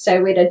changed?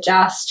 So we'd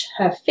adjust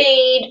her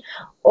feed,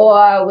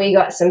 or we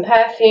got some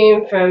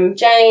perfume from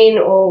Jane,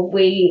 or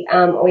we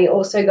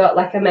also got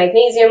like a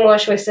magnesium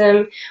wash with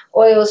some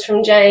oils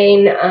from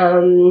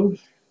Jane.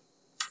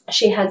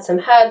 She had some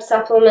herb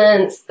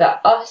supplements, the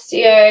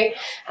osteo,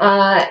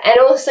 and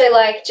also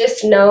like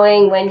just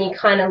knowing when you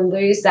kind of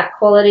lose that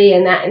quality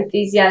and that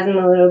enthusiasm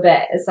a little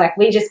bit. It's like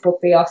we just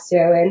booked the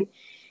osteo,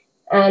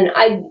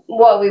 and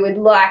what we would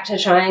like to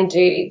try and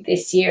do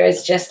this year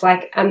is just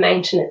like a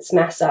maintenance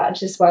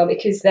massage as well,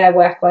 because their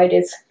workload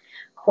is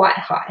quite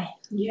high.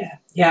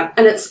 Yeah,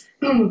 and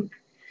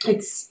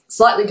it's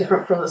slightly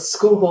different for the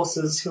school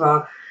horses who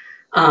are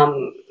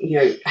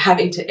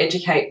having to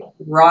educate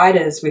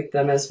riders with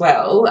them as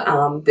well.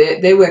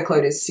 Their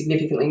workload is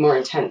significantly more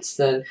intense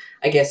than,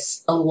 I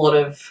guess, a lot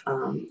of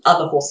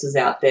other horses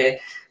out there.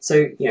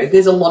 So,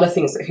 there's a lot of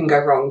things that can go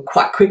wrong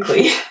quite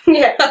quickly.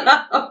 Yeah.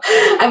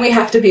 And we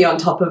have to be on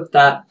top of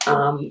that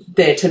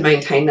there to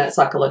maintain that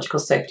psychological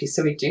safety.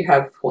 So we do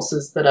have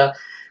horses that are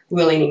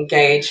willing,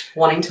 engaged,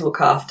 wanting to look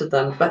after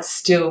them, but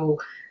still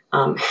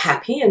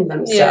happy in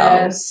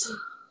themselves. Yeah.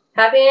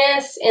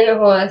 Happiness in a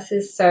horse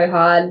is so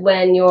hard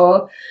when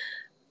your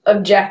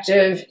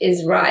objective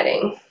is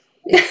riding.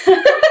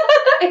 How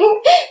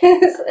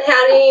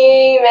do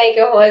you make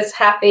a horse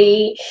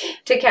happy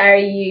to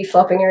carry you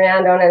flopping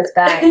around on its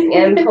back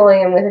and pulling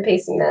him with a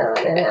piece of metal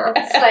in their mouth?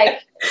 It's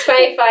like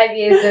 25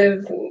 years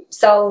of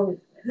soul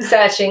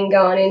searching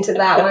going into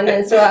that one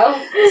as well.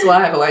 That's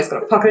why I've always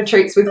got a pocket of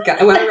treats with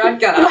Gunner when I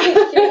ride Gunner.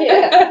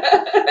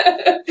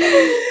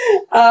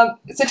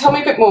 So tell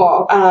me a bit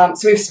more.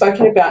 So we've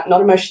spoken about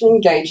not emotionally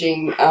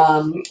engaging,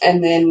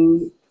 and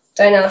then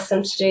don't ask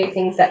them to do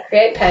things that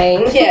create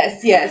pain.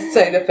 Yes.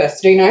 So the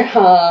first, do no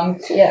harm.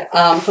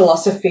 Yeah.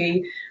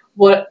 Philosophy.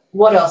 What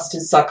else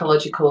does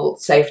psychological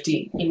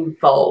safety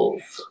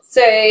involve?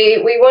 So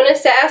we want to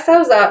set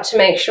ourselves up to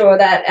make sure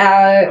that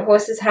our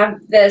horses have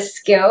the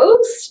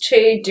skills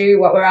to do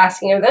what we're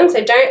asking of them.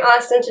 So don't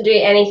ask them to do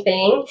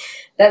anything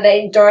that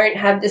they don't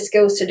have the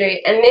skills to do.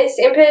 And this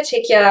in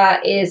particular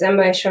is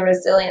emotional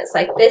resilience.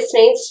 Like, this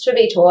needs to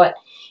be taught.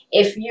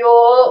 If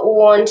you're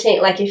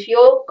wanting, like, if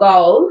your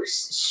goals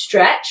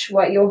stretch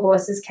what your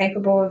horse is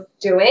capable of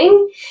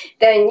doing,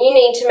 then you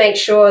need to make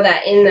sure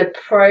that in the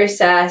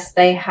process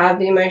they have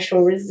the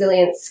emotional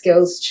resilience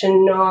skills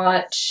to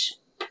not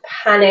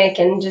panic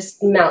and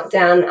just melt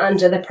down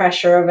under the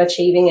pressure of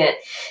achieving it.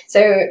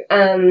 So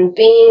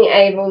being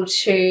able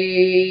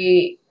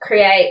to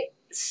create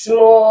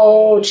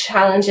small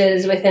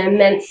challenges with an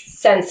immense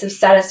sense of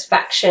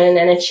satisfaction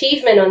and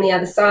achievement on the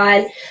other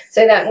side,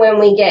 so that when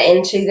we get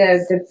into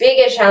the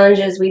bigger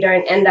challenges, we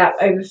don't end up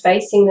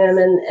over-facing them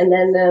and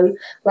then them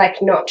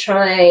like not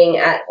trying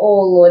at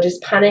all or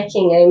just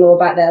panicking anymore,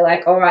 but they're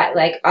like, all right,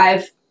 like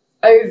I've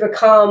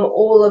overcome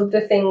all of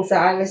the things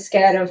that I was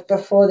scared of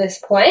before this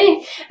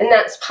point. And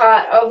that's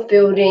part of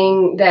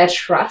building their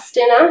trust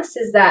in us,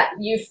 is that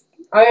you've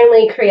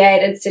only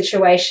created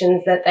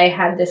situations that they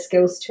had the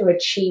skills to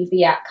achieve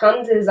the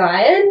outcome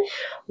desired.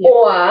 Yeah.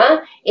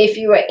 Or if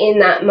you were in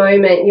that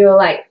moment, you're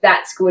like,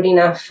 that's good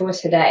enough for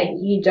today.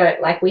 You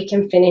don't, like, we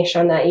can finish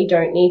on that. You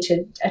don't need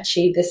to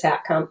achieve this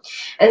outcome.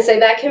 And so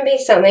that can be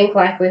something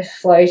like with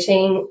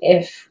floating.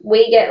 If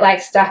we get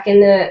like stuck in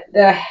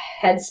the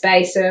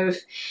headspace of,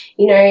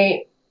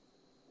 you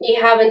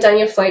haven't done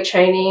your float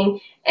training,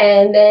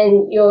 and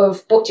then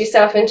you've booked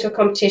yourself into a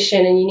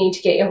competition and you need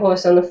to get your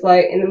horse on the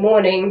float in the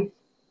morning,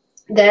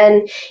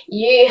 then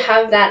you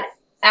have that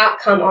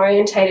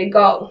outcome-orientated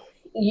goal.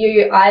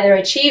 You either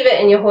achieve it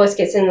and your horse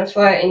gets in the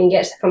float and you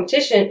get to the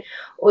competition,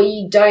 or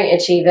you don't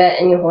achieve it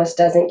and your horse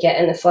doesn't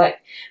get in the float.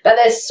 But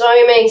there's so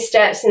many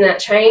steps in that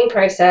training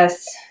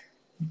process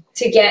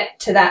to get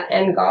to that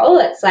end goal.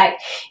 It's like,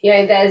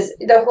 there's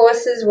the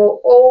horses will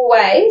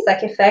always,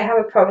 like if they have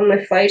a problem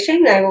with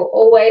floating, they will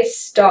always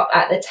stop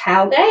at the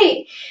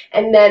tailgate,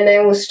 and then they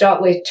will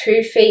stop with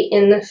 2 feet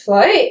in the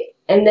float,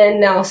 and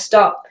then they'll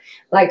stop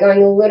like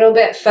going a little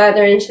bit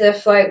further into the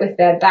float with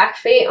their back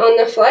feet on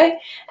the float.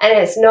 And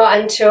it's not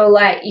until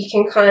like you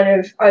can kind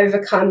of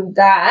overcome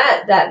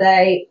that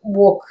they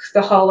walk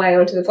the whole way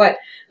onto the float.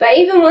 But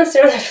even once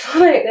they're on the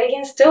float, they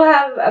can still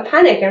have a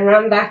panic and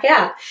run back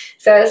out.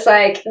 So it's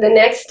like the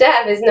next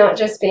step is not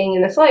just being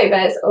in the float,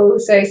 but it's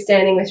also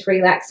standing with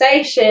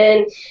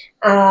relaxation,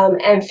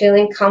 and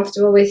feeling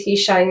comfortable with you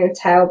shutting the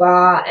tail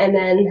bar and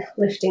then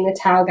lifting the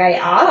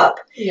tailgate up.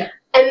 Yeah.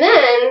 And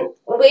then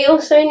we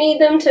also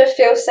need them to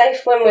feel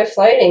safe when we're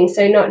floating.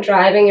 So not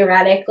driving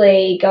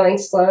erratically, going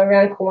slow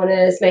around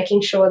corners,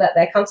 making sure that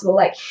they're comfortable.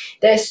 Like,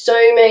 there's so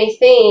many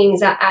things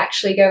that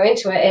actually go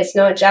into it. It's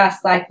not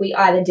just like we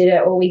either did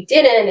it or we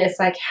didn't. It's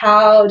like,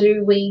 how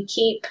do we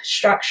keep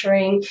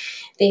structuring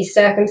these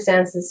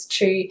circumstances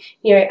to,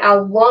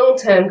 our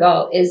long-term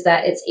goal is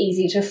that it's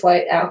easy to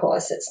float our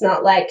horse. It's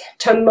not like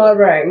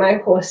tomorrow my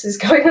horse is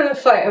going on a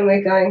float and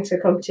we're going to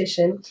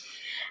competition.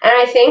 And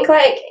I think,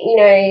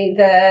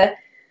 the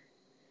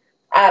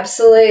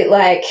absolute,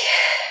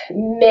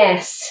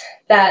 mess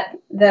that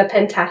the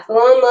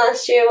pentathlon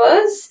last year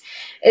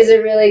is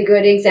a really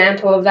good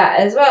example of that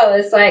as well.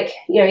 It's like,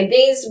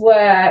 these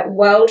were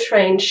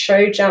well-trained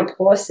show jump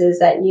horses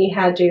that knew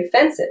how to do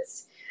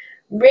fences,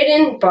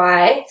 ridden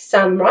by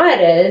some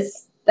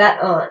riders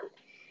that aren't.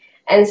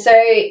 And so,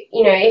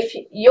 if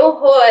your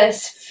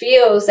horse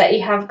feels that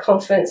you have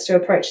confidence to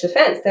approach the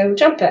fence, they will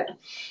jump it.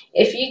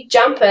 If you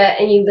jump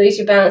it and you lose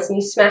your balance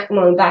and you smack them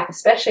on the back,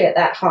 especially at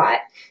that height,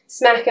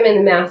 smack them in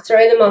the mouth,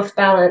 throw them off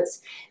balance,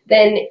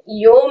 then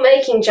you're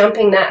making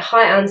jumping that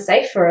high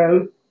unsafe for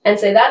them. And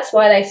so that's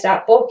why they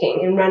start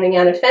balking and running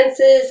out of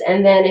fences.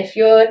 And then if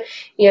you're,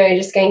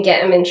 just going to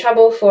get them in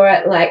trouble for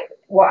it, like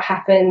what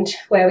happened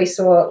where we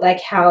saw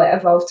how it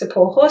evolved to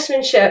poor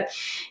horsemanship,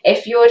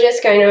 if you're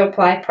just going to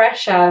apply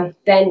pressure,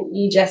 then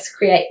you just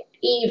create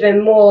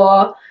even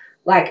more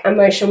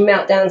emotional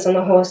meltdowns on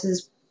the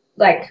horse's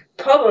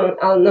problem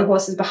on the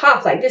horse's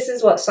behalf. This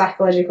is what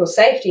psychological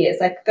safety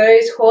is.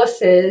 Those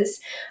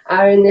horses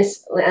are in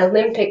this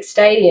Olympic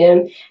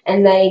stadium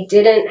and they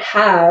didn't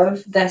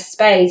have the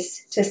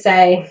space to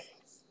say,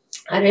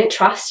 I don't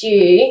trust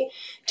you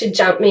to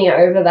jump me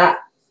over that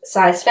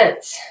size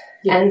fence.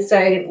 Yeah. And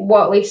so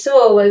what we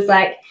saw was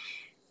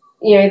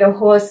the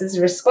horse's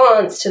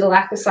response to the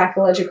lack of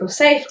psychological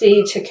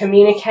safety to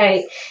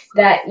communicate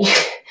that,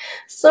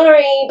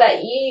 sorry,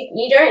 but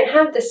you don't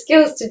have the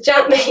skills to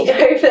jump me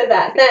over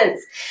that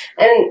fence.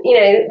 And,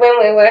 when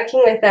we're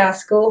working with our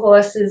school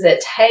horses,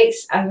 it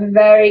takes a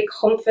very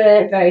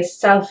confident, very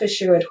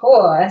self-assured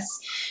horse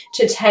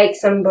to take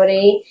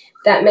somebody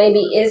that maybe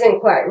isn't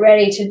quite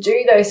ready to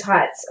do those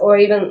heights, or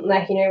even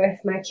with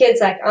my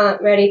kids,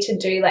 aren't ready to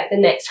do the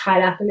next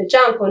height up in the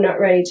jump or not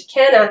ready to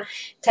canter.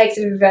 It takes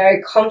a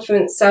very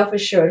confident,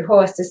 self-assured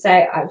horse to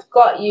say, I've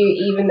got you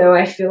even though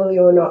I feel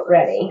you're not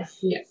ready.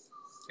 Yeah.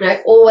 And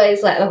I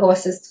always let the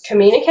horses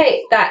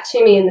communicate that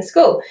to me in the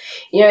school.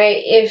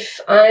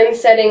 If I'm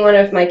setting one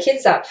of my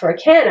kids up for a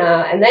canter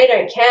and they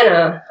don't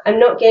canter, I'm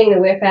not getting the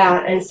whip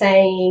out and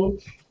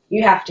saying,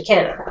 you have to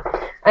canter.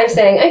 I'm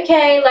saying,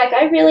 okay,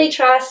 I really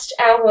trust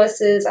our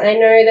horses. I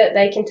know that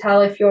they can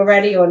tell if you're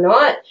ready or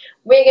not.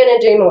 We're going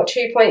to do more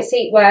 2-point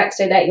seat work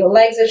so that your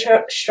legs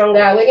are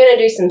stronger. We're going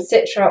to do some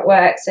sit trot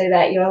work so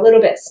that you're a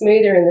little bit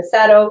smoother in the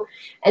saddle.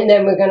 And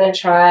then we're going to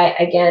try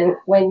again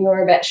when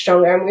you're a bit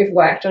stronger and we've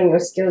worked on your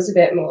skills a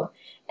bit more.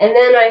 And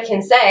then I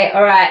can say,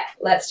 all right,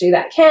 let's do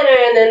that canter.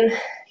 And then,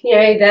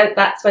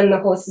 that's when the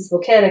horses will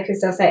canter,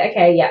 because they'll say,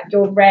 okay, yeah,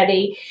 you're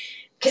ready.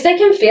 Because they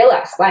can feel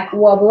us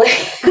wobbling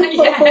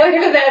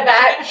over their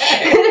back.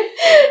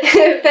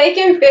 If they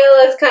can feel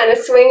us kind of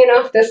swinging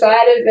off the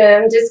side of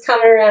them, just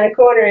coming around a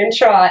corner and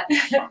trot,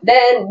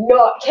 they're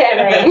not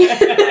cantering.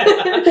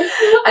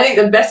 I think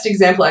the best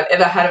example I've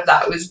ever had of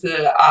that was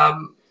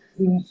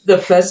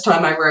the first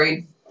time I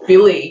rode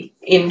Billy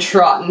in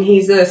trot, and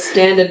he's a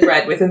standard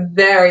bred with a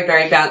very,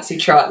 very bouncy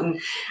trot,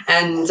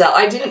 and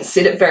I didn't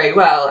sit it very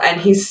well,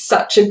 and he's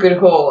such a good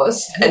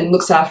horse and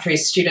looks after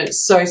his students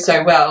so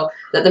well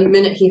that the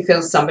minute he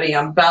feels somebody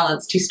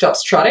unbalanced, he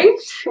stops trotting,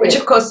 which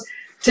of course,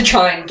 to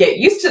try and get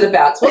used to the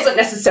bounce wasn't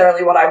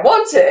necessarily what I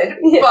wanted,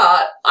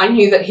 but I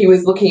knew that he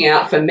was looking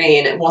out for me,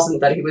 and it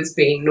wasn't that he was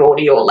being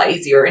naughty or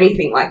lazy or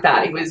anything like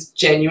that. It was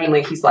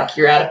genuinely, he's like,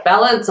 you're out of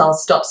balance, I'll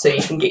stop so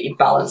you can get your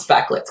balance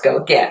back, let's go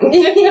again.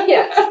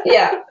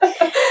 Yeah.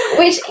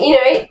 Which,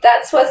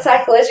 that's what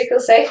psychological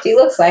safety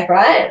looks like,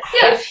 right?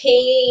 Yeah. If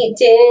he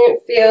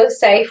didn't feel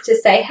safe to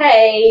say,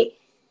 hey,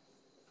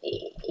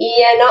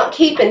 you're not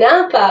keeping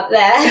up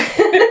there.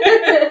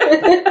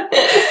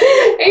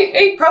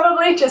 He'd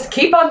probably just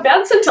keep on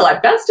bouncing till I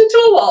bounced into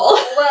a wall.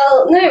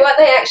 Well, no, what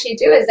they actually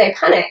do is they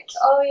panic.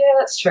 Oh, yeah,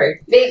 that's true.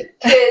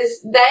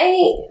 Because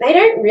they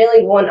don't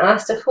really want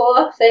us to fall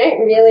off. They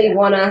don't really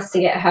want us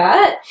to get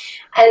hurt.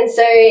 And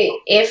so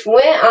if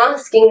we're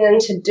asking them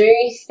to do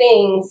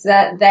things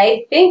that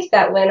they think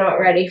that we're not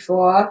ready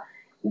for,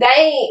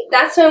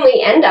 that's when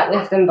we end up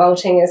with them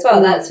bolting as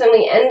well. That's when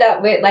we end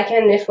up with,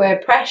 and if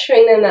we're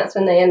pressuring them, that's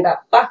when they end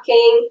up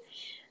bucking.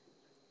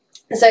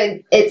 So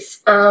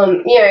it's,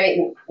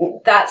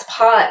 that's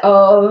part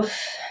of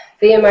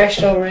the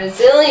emotional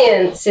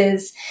resilience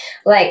is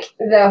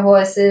the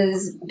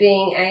horses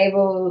being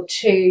able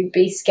to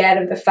be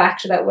scared of the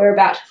fact that we're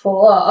about to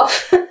fall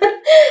off and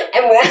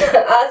we're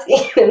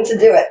asking them to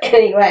do it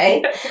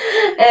anyway.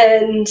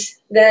 And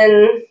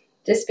then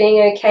just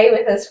being okay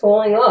with us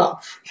falling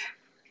off.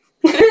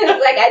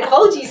 It's like, I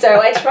told you so.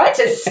 I tried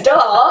to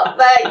stop,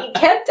 but you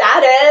kept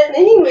at it, and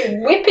then he was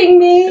whipping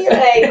me.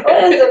 Like,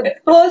 what is a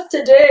horse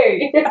to do?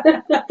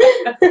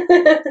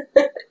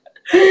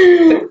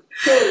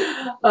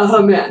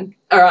 Oh man.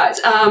 All right.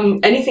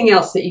 Anything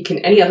else that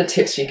any other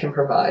tips you can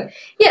provide?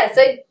 Yeah,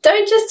 so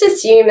don't just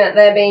assume that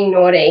they're being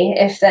naughty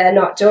if they're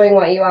not doing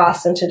what you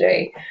ask them to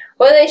do.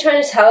 What are they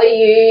trying to tell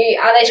you?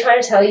 Are they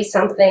trying to tell you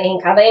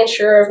something? Are they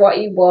unsure of what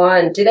you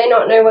want? Do they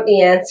not know what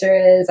the answer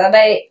is? Are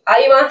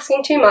you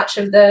asking too much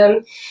of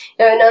them?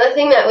 Another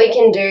thing that we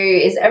can do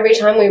is every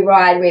time we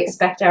ride, we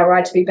expect our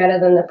ride to be better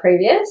than the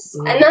previous.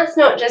 And that's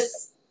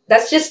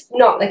just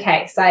not the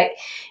case. Like,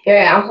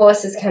 our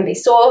horses can be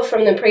sore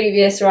from the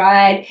previous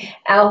ride.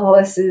 Our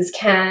horses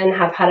can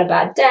have had a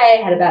bad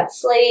day, had a bad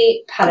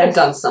sleep. Have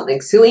done something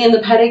silly in the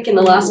paddock in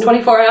the last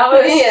 24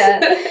 hours. Yeah.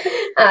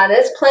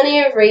 There's plenty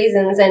of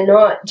reasons. They're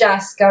not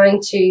just going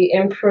to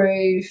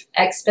improve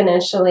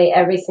exponentially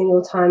every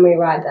single time we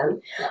ride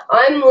them.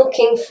 I'm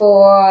looking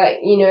for,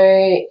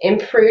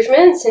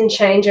 improvements and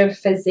change of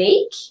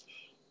physique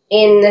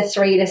in the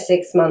 3 to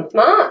 6 month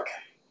mark.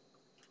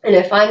 And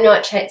if I'm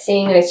not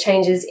seeing those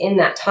changes in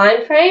that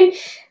time frame,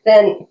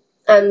 then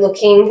I'm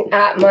looking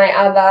at my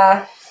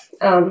other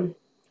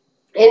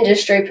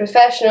industry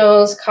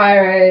professionals,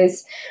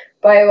 chiros,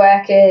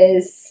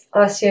 bioworkers,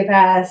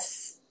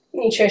 osteopaths,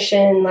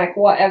 nutrition, like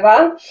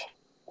whatever.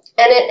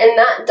 And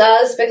that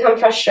does become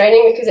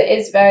frustrating because it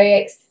is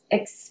very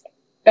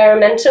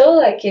experimental.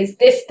 Like, is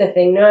this the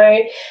thing?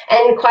 No.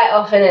 And quite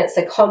often it's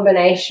a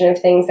combination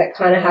of things that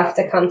kind of have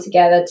to come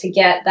together to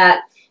get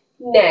that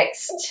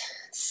next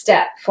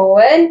step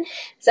forward.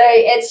 So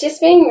it's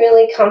just being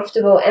really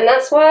comfortable, and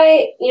that's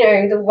why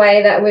the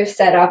way that we've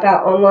set up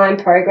our online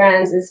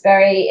programs is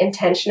very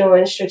intentional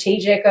and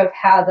strategic of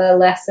how the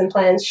lesson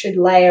plans should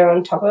layer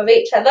on top of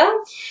each other,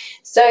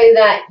 so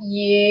that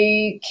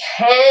you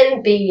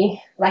can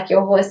be like,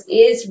 your horse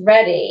is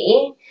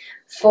ready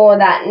for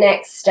that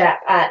next step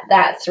at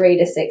that 3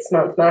 to 6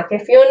 month mark.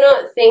 If you're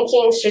not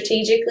thinking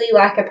strategically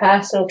like a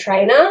personal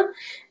trainer,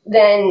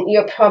 then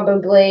you're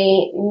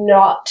probably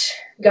not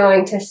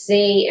going to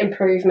see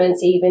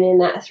improvements even in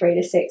that 3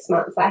 to 6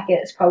 months. Like,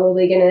 it's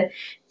probably going to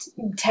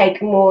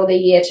take more than a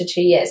year to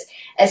 2 years.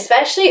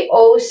 Especially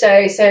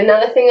also, so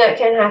another thing that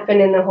can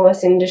happen in the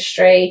horse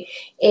industry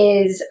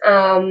is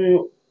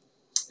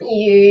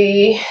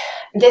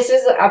this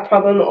is a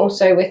problem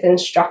also with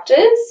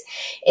instructors,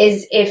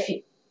 is if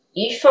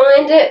you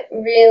find it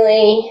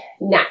really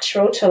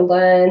natural to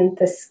learn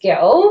the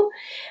skill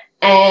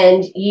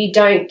and you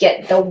don't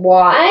get the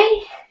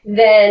why,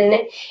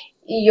 then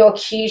your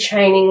cue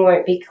training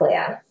won't be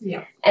clear.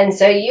 Yeah. And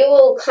so you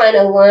will kind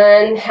of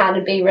learn how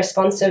to be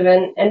responsive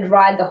and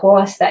ride the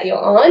horse that you're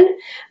on,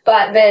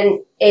 but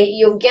then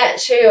you'll get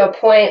to a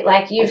point,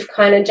 like, you've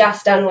kind of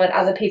just done what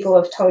other people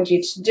have told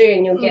you to do,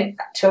 and you'll get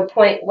to a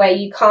point where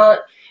you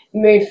can't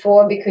move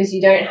forward because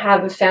you don't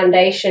have a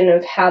foundation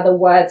of how the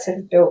words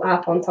have built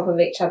up on top of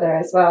each other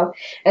as well.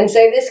 And so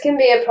this can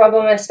be a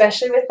problem,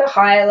 especially with the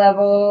higher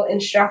level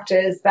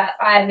instructors that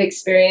I've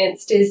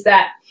experienced, is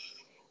that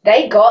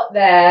they got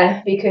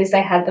there because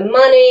they had the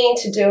money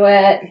to do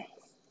it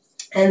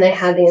and they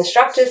had the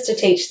instructors to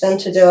teach them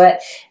to do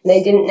it, and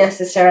they didn't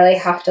necessarily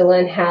have to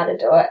learn how to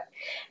do it.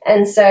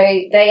 And so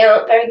they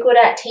aren't very good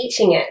at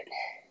teaching it.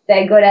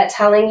 They're good at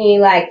telling you,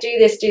 like, do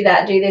this, do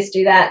that, do this,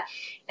 do that,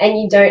 and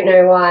you don't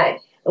know why.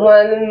 And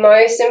one of the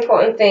most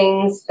important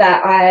things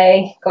that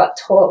I got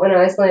taught when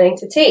I was learning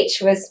to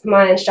teach was,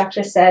 my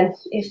instructor said,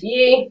 if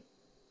you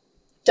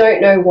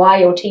don't know why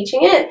you're teaching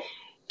it,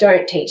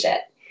 don't teach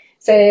it.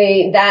 So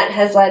that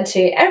has led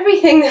to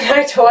everything that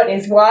I taught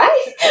is why,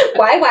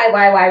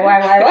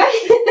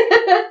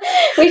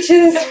 which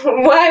is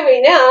why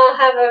we now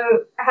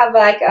have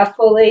like a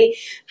fully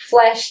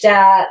fleshed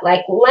out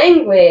like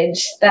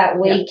language that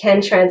we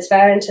can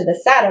transfer into the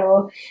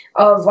saddle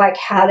of like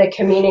how to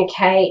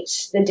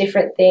communicate the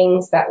different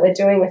things that we're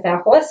doing with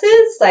our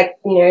horses, like,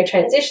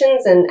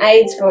 transitions and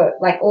aids for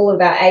like all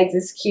of our aids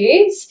as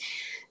cues.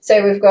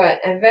 So we've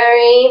got a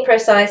very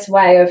precise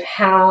way of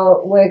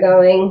how we're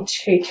going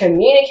to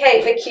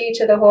communicate the cue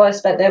to the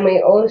horse, but then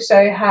we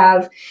also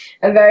have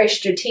a very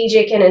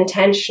strategic and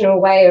intentional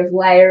way of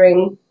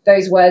layering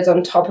those words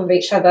on top of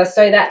each other,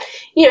 so that,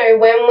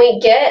 when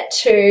we get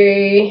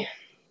to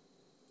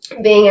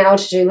being able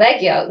to do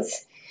leg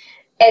yields,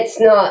 it's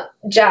not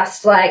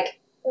just like,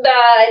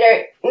 I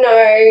don't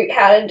know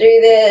how to do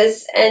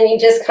this, and you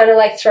just kind of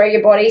like throw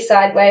your body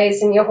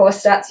sideways and your horse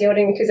starts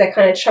yielding because they're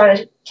kind of trying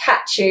to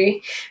catch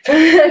you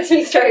as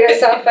you throw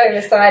yourself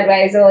over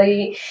sideways, or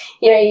you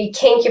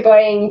kink your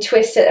body and you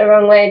twist it the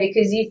wrong way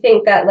because you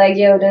think that leg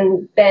yield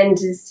and bend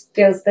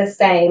feels the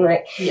same,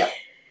 like. Yeah.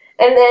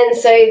 And then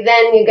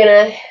you're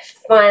gonna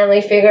finally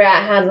figure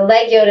out how to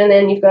leg yield, and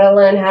then you've got to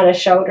learn how to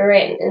shoulder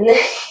in. And then,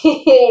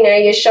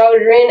 your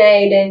shoulder in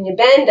aid and your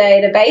bend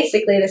aid are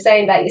basically the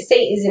same, but your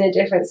seat is in a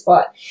different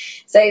spot.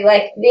 So,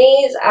 like,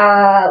 these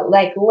are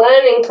like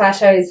learning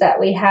plateaus that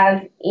we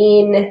have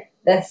in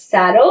the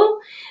saddle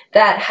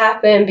that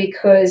happen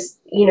because,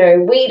 you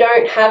know, we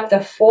don't have the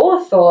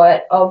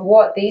forethought of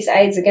what these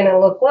aids are going to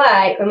look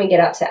like when we get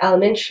up to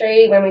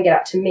elementary, when we get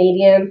up to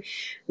medium.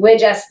 We're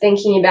just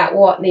thinking about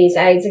what these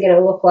aids are going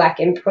to look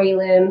like in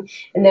prelim,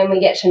 and then we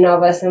get to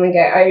novice and we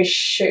go, oh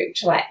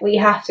shoot, like we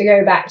have to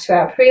go back to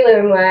our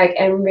prelim work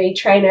and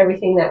retrain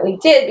everything that we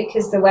did,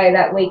 because the way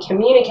that we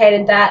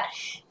communicated that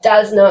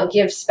does not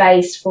give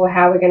space for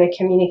how we're going to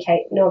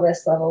communicate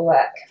novice level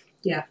work.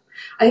 Yeah,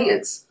 I think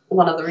it's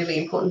one of the really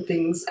important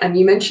things. And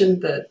you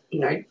mentioned that, you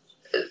know,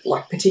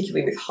 like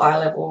particularly with high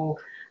level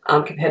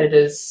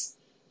competitors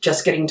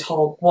just getting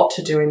told what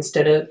to do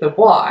instead of the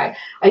why.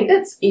 I think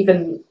that's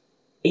even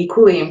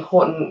equally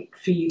important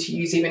for you to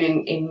use even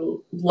in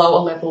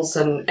lower levels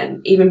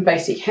and even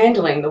basic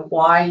handling, the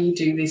why you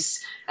do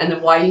this and the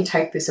why you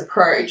take this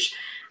approach.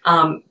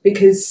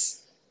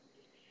 Because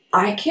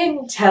I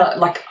can tell,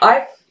 like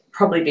I've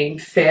probably been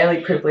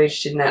fairly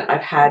privileged in that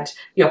I've had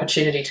the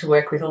opportunity to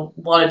work with a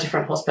lot of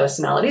different horse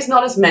personalities,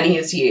 not as many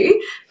as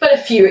you, but a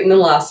few in the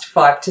last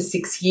 5 to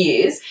 6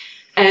 years.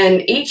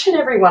 And each and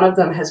every one of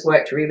them has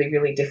worked really,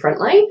 really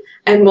differently.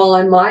 And while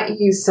I might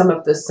use some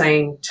of the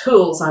same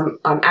tools, I'm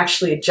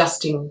actually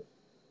adjusting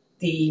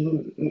the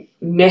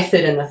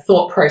method and the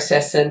thought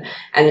process and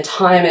the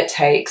time it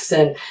takes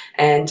and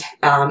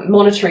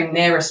monitoring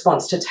their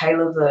response to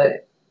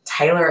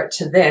tailor it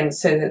to them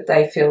so that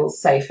they feel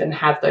safe and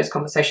have those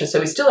conversations. So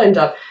we still end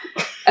up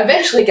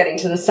eventually getting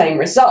to the same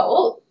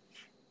result,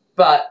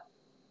 but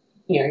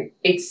you know,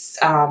 it's,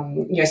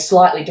 you know,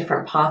 slightly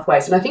different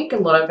pathways. And I think a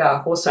lot of our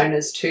horse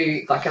owners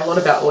too, like a lot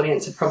of our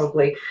audience have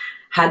probably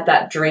had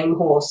that dream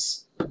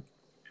horse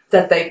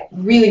that they've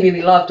really,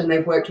 really loved and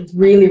they've worked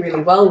really,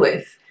 really well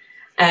with.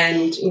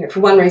 And, you know,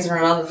 for one reason or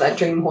another, that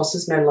dream horse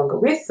is no longer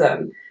with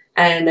them.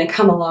 And they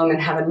come along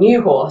and have a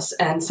new horse,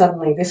 and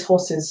suddenly this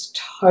horse is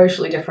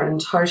totally different and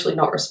totally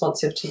not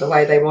responsive to the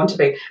way they want to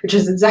be, which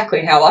is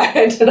exactly how I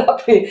ended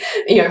up, you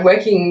know,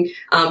 working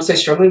so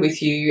strongly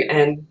with you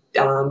and,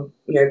 you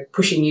know,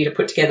 pushing you to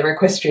put together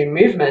Equestrian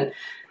Movement,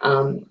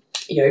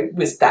 you know,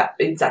 was that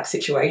exact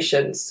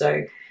situation.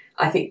 So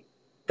I think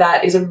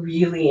that is a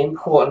really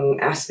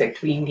important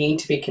aspect we need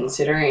to be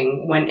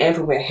considering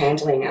whenever we're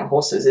handling our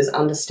horses, is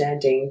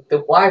understanding the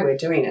why we're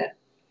doing it,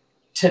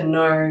 to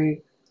know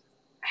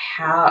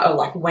how, or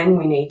like when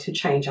we need to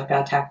change up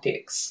our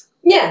tactics.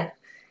 Yeah,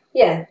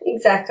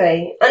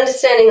 exactly.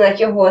 Understanding like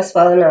your horse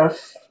well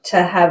enough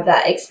to have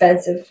that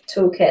expensive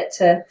toolkit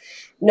to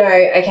know,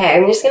 okay,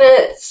 I'm just going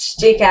to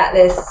stick at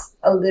this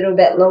a little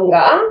bit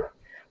longer,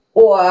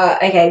 or,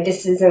 okay,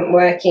 this isn't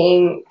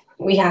working.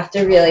 We have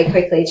to really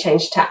quickly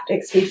change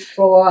tactics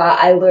before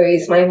I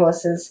lose my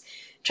horse's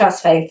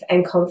trust, faith,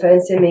 and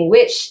confidence in me,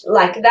 which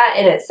like that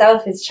in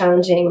itself is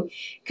challenging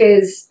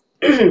because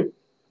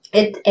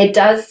It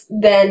does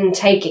then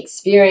take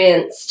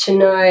experience to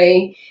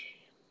know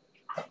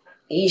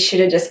you should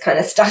have just kind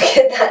of stuck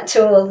at that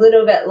tool a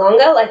little bit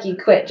longer, like you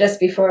quit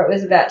just before it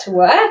was about to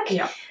work.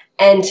 Yeah.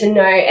 And to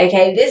know,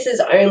 okay, this is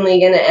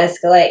only going to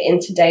escalate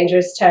into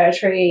dangerous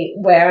territory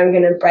where I'm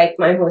going to break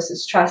my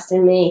horse's trust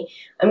in me.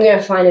 I'm going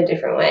to find a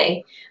different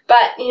way.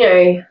 But, you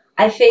know,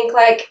 I think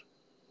like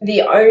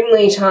the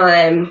only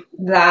time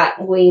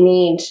that we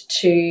need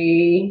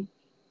to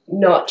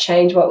not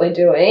change what we're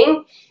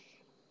doing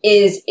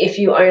is if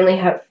you only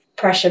have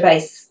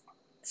pressure-based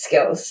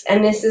skills.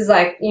 And this is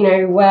like, you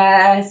know,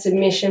 where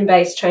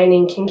submission-based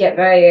training can get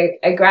very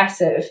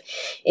aggressive,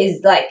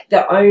 is like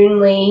the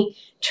only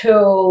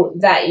tool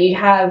that you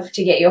have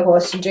to get your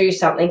horse to do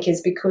something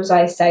is because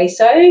I say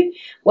so.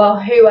 Well,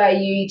 who are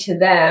you to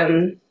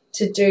them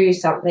to do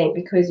something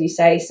because you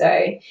say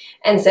so?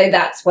 And so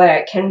that's where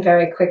it can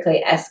very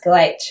quickly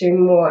escalate to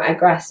more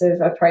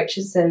aggressive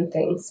approaches and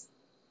things.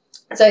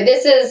 So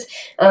this is,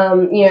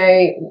 you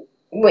know,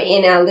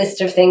 in our list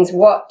of things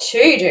what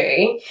to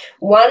do,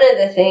 one of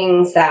the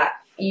things that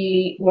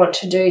you want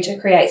to do to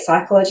create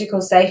psychological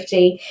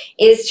safety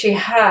is to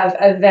have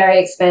a very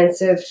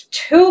expansive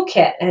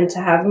toolkit and to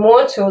have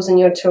more tools in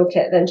your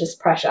toolkit than just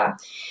pressure,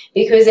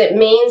 because it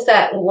means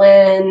that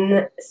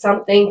when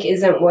something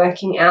isn't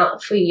working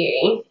out for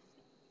you,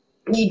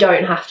 you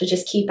don't have to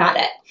just keep at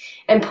it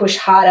and push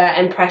harder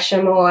and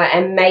pressure more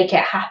and make it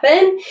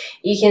happen.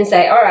 You can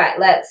say, all right,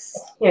 let's,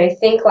 you know,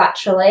 think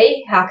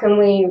laterally. How can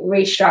we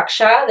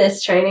restructure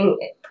this training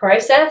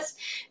process?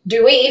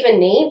 Do we even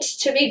need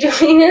to be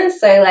doing this?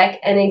 So like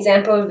an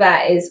example of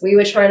that is we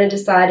were trying to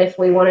decide if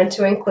we wanted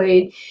to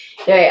include,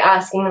 you know,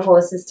 asking the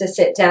horses to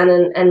sit down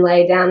and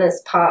lay down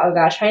as part of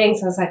our training.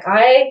 So I was like,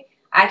 I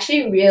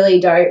actually really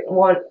don't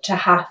want to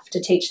have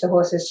to teach the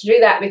horses to do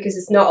that because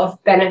it's not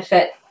of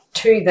benefit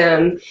to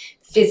them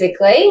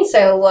physically.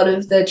 So a lot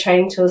of the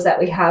training tools that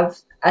we have,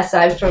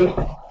 aside from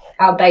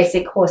our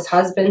basic horse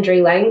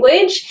husbandry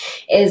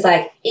language, is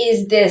like,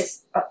 is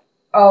this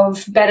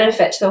of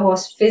benefit to the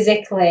horse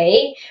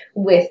physically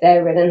with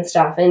their ridden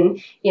stuff? And,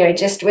 you know,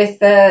 just with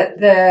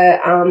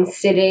the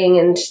sitting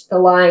and the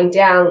lying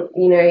down,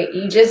 you know,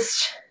 you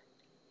just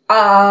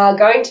are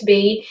going to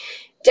be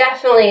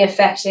definitely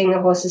affecting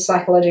the horse's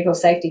psychological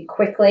safety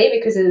quickly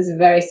because it is a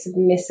very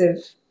submissive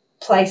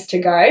place to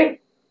go.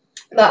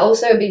 But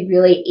also it'd be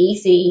really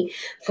easy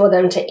for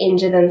them to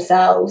injure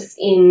themselves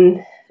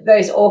in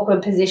those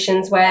awkward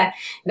positions where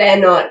they're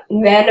no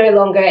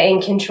longer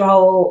in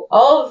control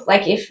of,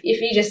 like if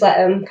you just let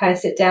them kind of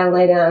sit down,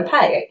 lay down and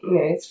pay,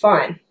 it's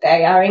fine.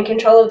 They are in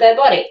control of their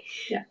body.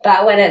 Yeah.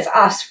 But when it's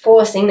us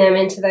forcing them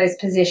into those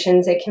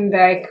positions, it can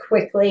very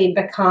quickly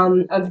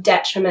become of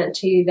detriment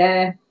to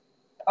their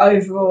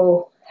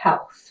overall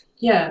health.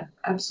 Yeah,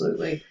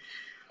 absolutely.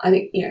 I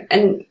think,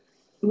 and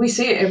we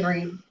see it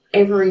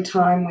every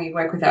time we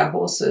work with our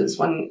horses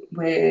when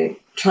we're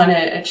trying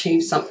to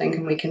achieve something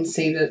and we can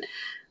see that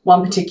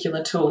one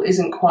particular tool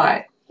isn't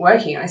quite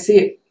working. I see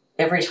it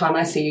every time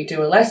I see you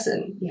do a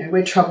lesson.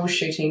 We're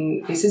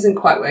troubleshooting, this isn't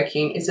quite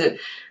working. Is it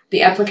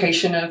the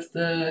application of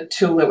the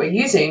tool that we're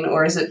using,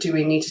 or do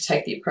we need to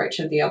take the approach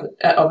of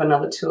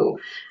another tool?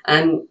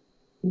 And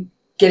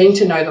getting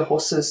to know the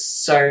horses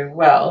so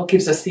well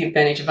gives us the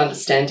advantage of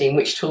understanding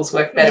which tools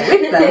work better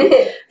with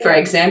them. For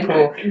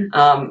example,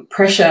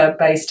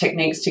 pressure-based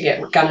techniques to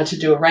get Gunner to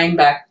do a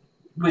rein-back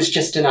was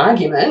just an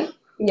argument.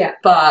 Yeah.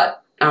 But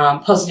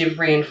positive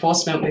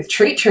reinforcement with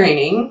treat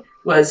training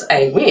was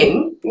a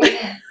win.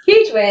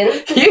 Huge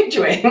win. Huge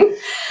win.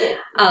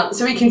 Yeah.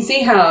 So we can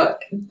see how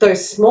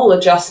those small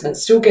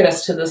adjustments still get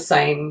us to the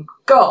same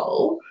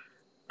goal,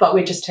 but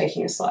we're just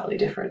taking a slightly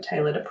different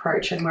tailored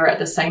approach, and we're at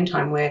the same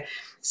time we're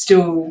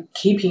still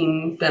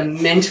keeping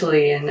them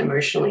mentally and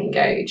emotionally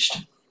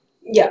engaged.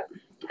 Yeah.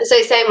 So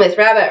same with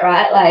Rabbit,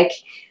 right? Like,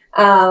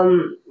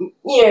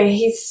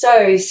 he's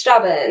so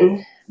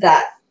stubborn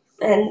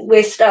and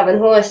with stubborn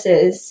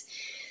horses,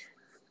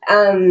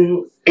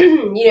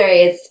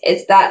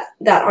 it's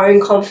that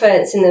own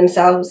confidence in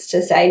themselves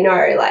to say,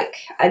 no, like,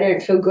 I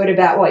don't feel good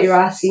about what you're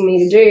asking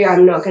me to do.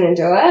 I'm not going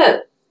to do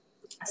it.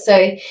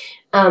 So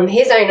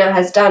his owner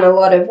has done a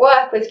lot of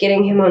work with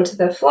getting him onto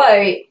the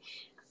float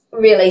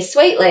really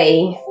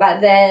sweetly,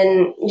 but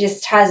then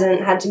just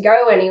hasn't had to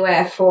go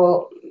anywhere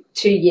for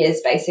 2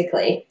 years,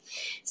 basically.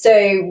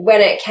 So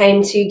when it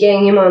came to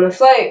getting him on the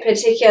float,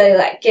 particularly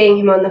like getting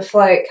him on the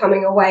float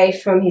coming away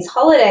from his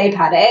holiday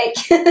paddock,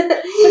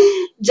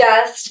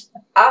 just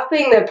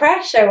upping the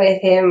pressure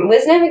with him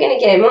was never going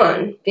to get him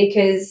on,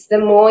 because the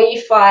more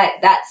you fight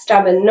that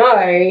stubborn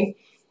no,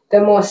 the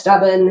more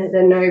stubborn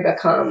the no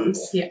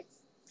becomes. Yeah.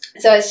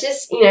 So it's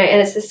just, and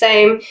it's the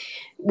same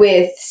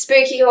with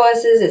spooky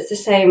horses, it's the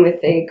same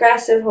with the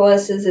aggressive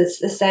horses, it's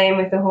the same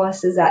with the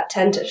horses that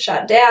tend to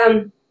shut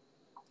down.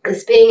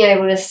 It's being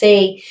able to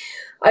see,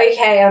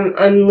 okay,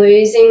 I'm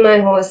losing my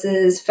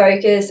horse's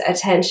focus,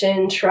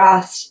 attention,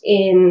 trust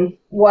in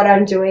what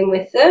I'm doing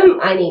with them.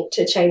 I need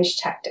to change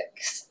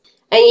tactics.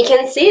 And you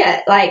can see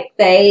it,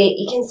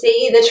 you can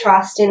see the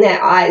trust in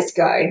their eyes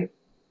go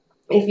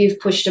if you've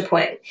pushed a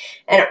point.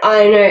 And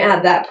I know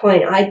at that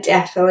point I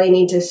definitely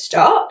need to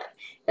stop,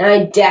 and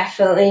I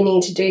definitely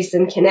need to do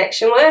some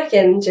connection work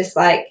and just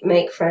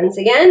make friends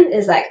again.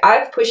 It's like,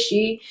 I've pushed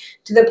you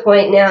to the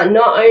point now,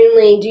 not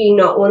only do you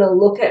not want to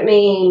look at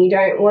me and you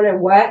don't want to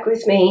work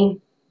with me,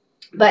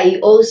 but you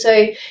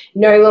also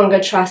no longer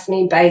trust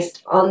me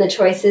based on the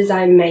choices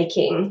I'm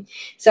making.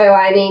 So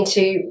I need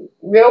to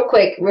real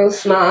quick, real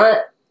smart,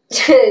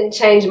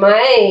 change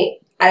my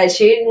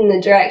attitude in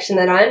the direction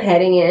that I'm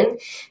heading in,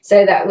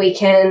 so that we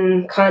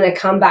can kind of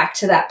come back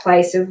to that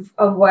place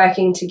of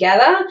working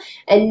together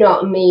and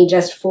not me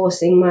just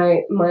forcing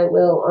my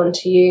will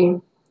onto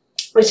you,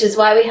 which is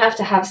why we have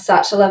to have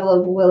such a level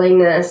of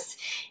willingness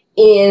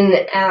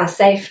in our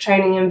safe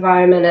training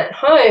environment at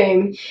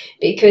home,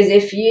 because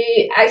if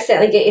you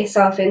accidentally get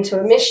yourself into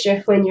a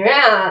mischief when you're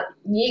out,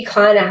 you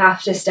kind of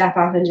have to step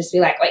up and just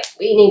be like, wait,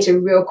 we need to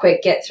real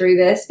quick get through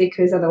this,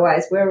 because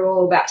otherwise we're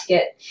all about to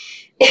get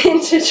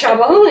into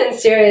trouble, in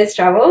serious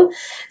trouble.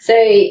 So,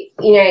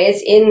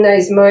 it's in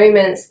those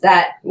moments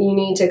that you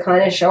need to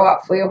kind of show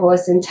up for your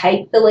horse and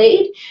take the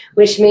lead,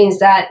 which means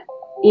that,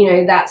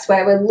 that's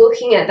where we're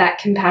looking at that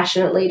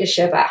compassionate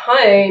leadership at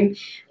home,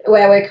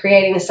 where we're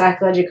creating a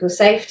psychological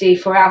safety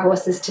for our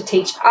horses to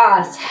teach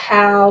us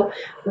how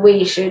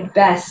we should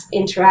best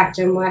interact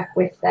and work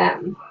with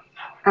them.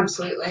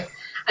 Absolutely.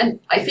 And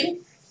I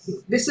think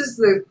this is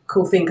the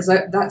cool thing, because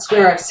that's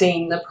where I've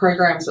seen the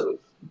programs that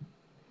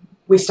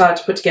we started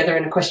to put together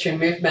in Equestrian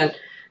Movement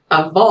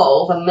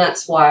evolve, and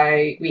that's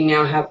why we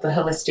now have the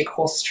Holistic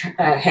Horse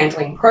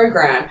Handling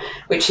Program,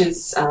 which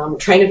is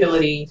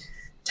trainability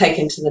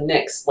taken to the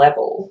next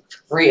level,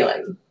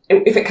 really.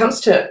 If it comes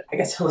to, I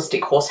guess,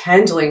 holistic horse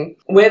handling,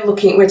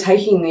 we're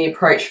taking the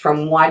approach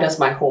from why does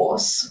my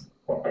horse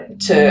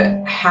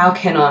to how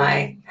can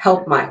I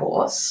help my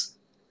horse,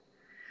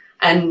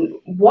 and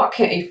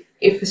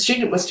if a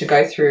student was to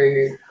go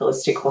through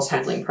Holistic Horse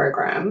Handling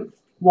Program,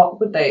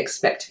 what would they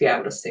expect to be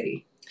able to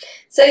see?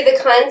 So the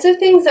kinds of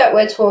things that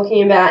we're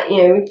talking about,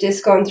 we've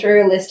just gone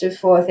through a list of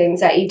 4 things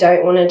that you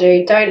don't want to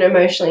do. Don't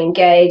emotionally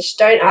engage.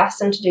 Don't ask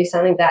them to do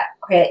something that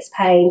creates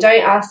pain.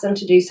 Don't ask them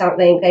to do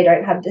something they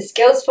don't have the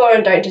skills for,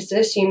 and don't just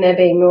assume they're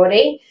being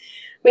naughty.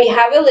 we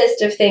have a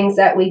list of things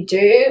that we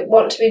do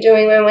want to be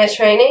doing when we're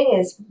training.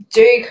 Is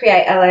do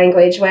create a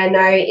language where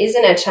no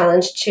isn't a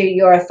challenge to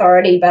your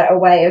authority, but a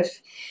way of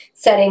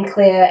setting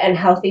clear and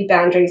healthy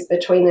boundaries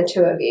between the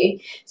two of you.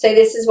 So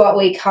this is what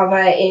we cover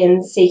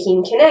in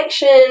Seeking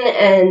Connection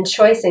and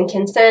Choice and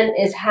Consent,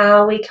 is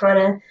how we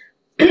kind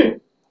of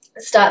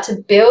start to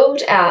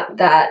build out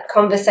that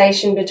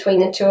conversation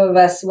between the two of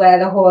us where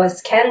the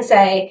horse can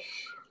say,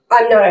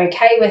 I'm not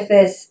okay with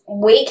this.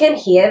 We can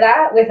hear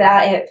that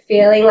without it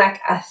feeling like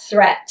a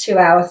threat to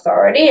our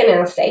authority and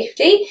our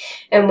safety.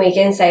 And we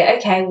can say,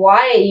 okay,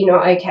 why are you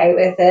not okay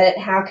with it?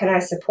 How can I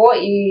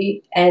support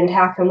you? And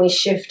how can we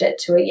shift it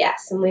to a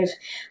yes? And we've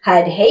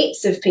had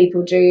heaps of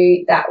people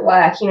do that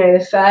work. You know,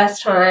 the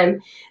first time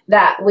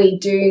that we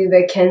do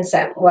the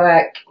consent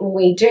work,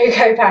 we do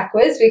go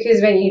backwards,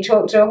 because when you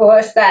talk to a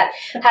horse that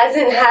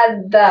hasn't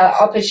had the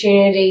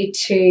opportunity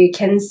to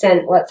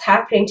consent what's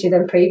happening to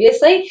them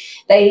previously,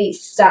 they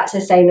start to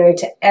say no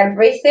to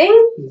everything.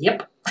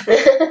 Yep.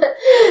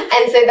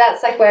 And so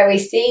that's like where we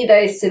see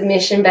those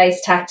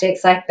submission-based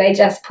tactics, like they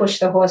just push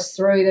the horse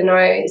through the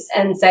nose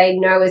and say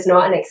no is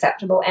not an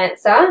acceptable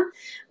answer.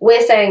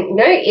 We're saying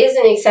no is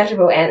an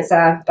acceptable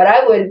answer, but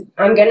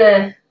I'm going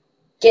to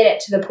get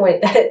it to the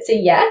point that it's a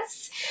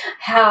yes.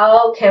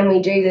 How can we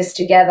do this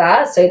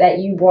together so that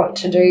you want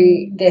to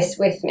do this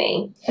with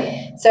me?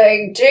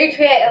 So do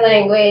create a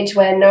language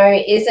where no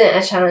isn't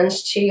a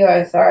challenge to your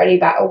authority,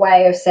 but a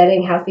way of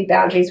setting healthy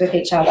boundaries with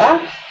each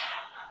other.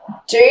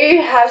 Do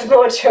have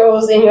more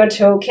tools in your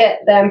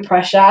toolkit than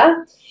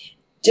pressure.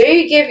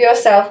 Do give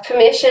yourself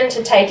permission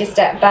to take a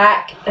step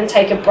back and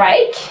take a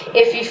break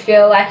if you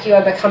feel like you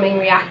are becoming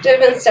reactive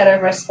instead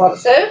of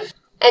responsive.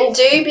 And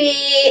do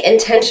be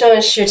intentional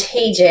and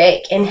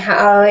strategic in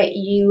how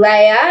you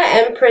layer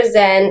and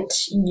present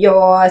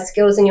your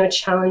skills and your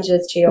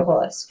challenges to your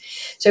horse.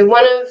 So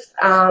one of,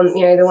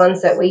 the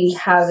ones that we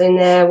have in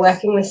there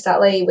working with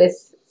Sully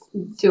with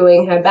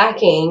doing her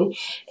backing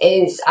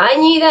is I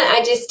knew that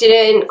I just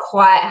didn't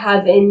quite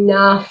have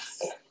enough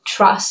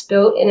trust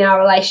built in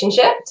our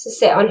relationship to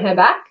sit on her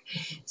back.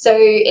 So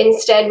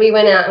instead we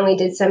went out and we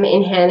did some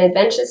in-hand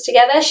adventures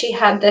together. She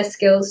had the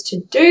skills to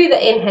do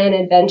the in-hand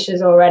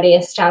adventures already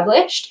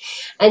established.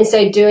 And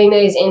so doing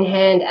those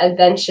in-hand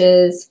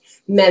adventures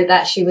meant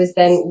that she was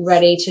then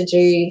ready to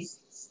do,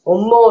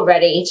 or more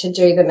ready to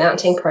do, the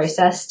mounting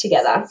process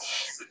together.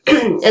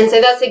 And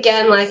so that's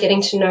again like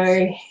getting to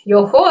know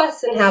your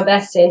horse and how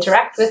best to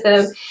interact with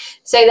them,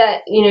 so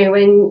that,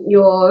 when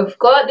you've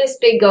got this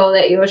big goal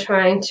that you're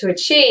trying to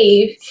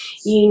achieve,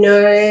 you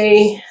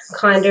know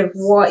kind of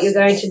what you're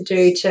going to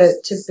do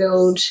to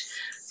build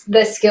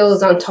the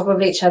skills on top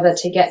of each other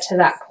to get to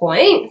that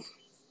point.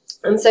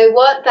 And so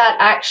what that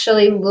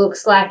actually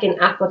looks like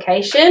in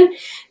application,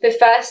 the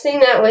first thing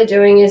that we're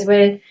doing is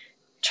we're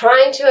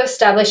trying to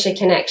establish a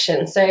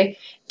connection. So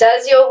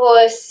does your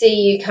horse see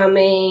you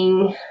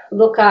coming,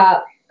 look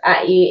up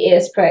at you,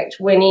 ears pricked,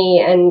 whinny,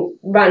 and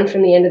run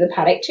from the end of the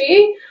paddock to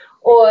you?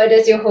 Or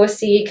does your horse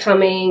see you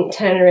coming,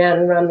 turn around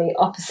and run the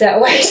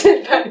opposite way to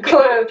the back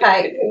corner of the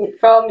paddock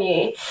from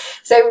you?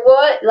 So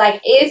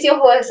is your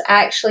horse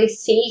actually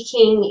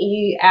seeking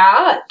you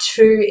out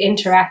to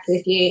interact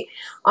with you?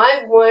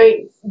 I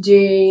won't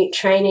do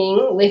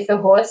training with the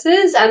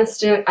horses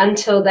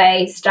until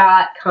they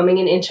start coming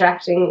and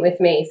interacting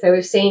with me. So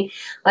we've seen,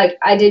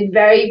 I did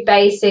very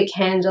basic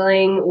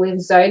handling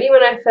with Zodi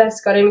when I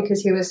first got him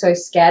because he was so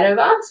scared of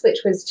us, which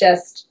was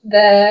just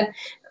the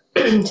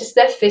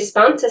fist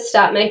bump to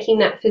start making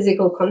that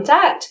physical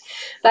contact.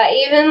 But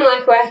even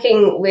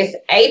working with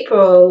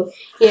April,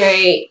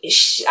 I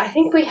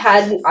think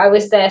I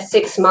was there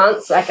 6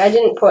 months. I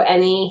didn't put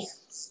any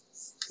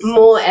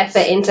more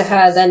effort into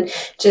her than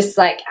just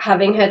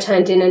having her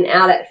turned in and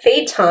out at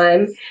feed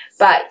time.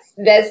 But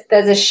there's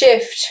a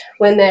shift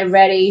when they're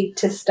ready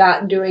to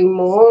start doing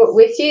more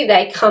with you.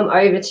 They come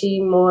over to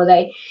you more.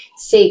 They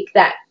seek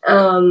that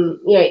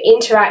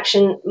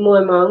interaction more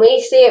and more. And we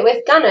see it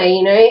with Gunner.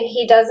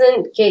 He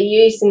doesn't get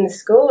used in the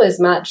school as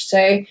much,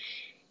 so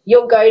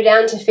you'll go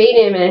down to feed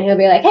him and he'll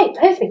be like, hey,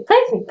 play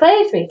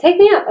with me, take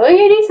me out, I want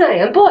you to do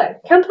something, I'm bored,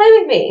 come play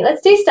with me,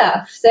 let's do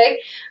stuff. So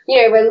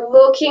we're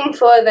looking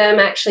for them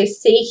actually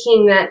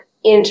seeking that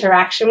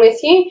interaction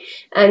with you.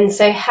 And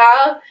so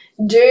how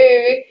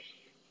do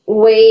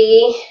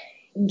we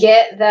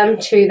get them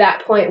to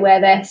that point where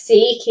they're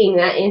seeking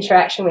that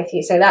interaction with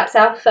you? So that's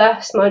our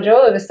first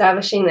module of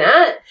establishing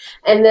that.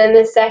 And then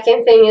the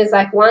second thing is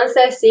once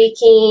they're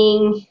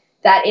seeking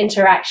that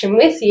interaction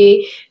with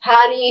you,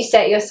 how do you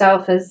set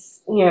yourself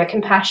as a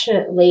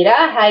compassionate leader?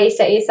 How do you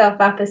set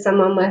yourself up as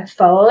someone worth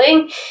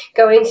following?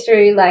 Going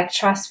through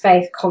trust,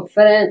 faith,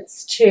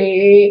 confidence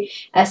to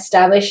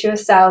establish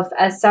yourself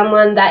as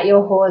someone that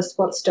your horse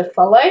wants to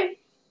follow.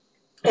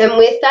 And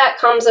with that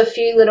comes a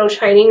few little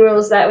training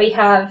rules that we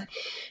have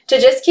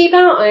to just keep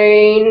our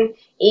own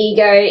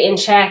ego in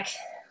check,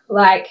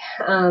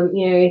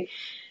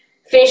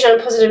 finish on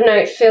a positive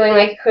note, feeling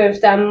like you could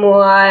have done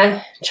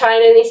more, try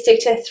and only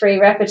stick to 3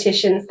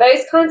 repetitions,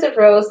 those kinds of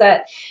rules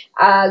that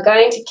are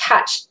going to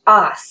catch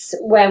us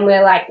when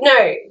we're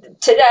no,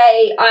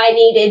 today I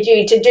needed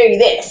you to do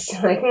this.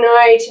 Like,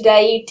 no,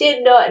 today you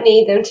did not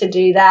need them to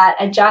do that.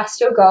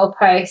 Adjust your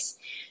goalposts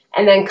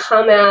and then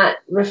come out,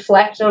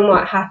 reflect on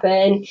what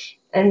happened,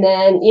 and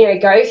then, you know,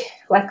 go,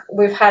 like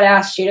we've had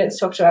our students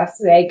talk to us,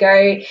 they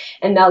go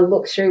and they'll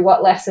look through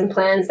what lesson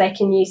plans they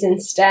can use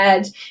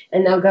instead,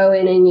 and they'll go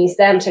in and use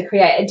them to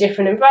create a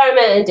different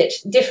environment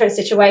and different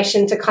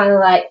situation to kind of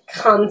like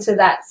come to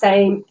that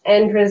same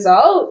end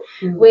result,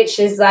 which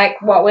is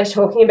like what we're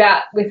talking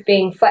about with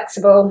being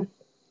flexible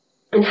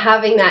and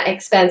having that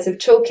expansive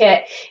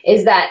toolkit,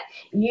 is that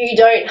you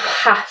don't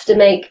have to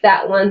make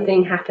that one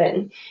thing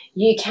happen.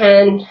 You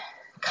can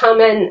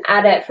come and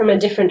at it from a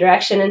different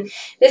direction. And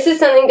this is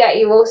something that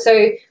you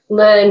also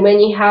learn when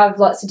you have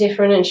lots of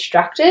different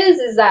instructors,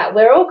 is that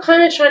we're all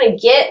kind of trying to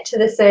get to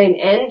the same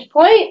end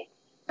point,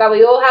 but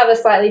we all have a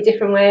slightly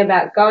different way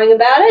about going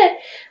about it.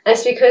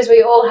 That's because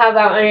we all have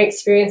our own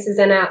experiences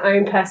and our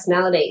own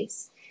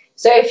personalities.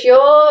 So if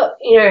you're,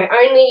 you know,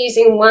 only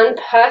using one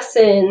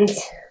person's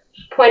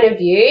point of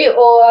view,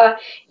 or,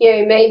 you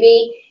know,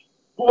 maybe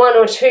one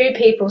or two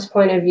people's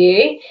point of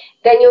view,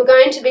 then you're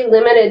going to be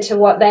limited to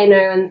what they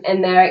know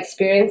and their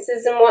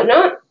experiences and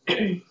whatnot.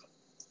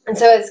 And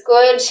so it's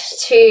good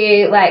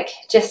to like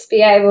just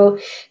be able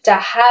to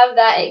have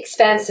that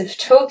expansive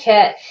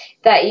toolkit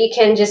that you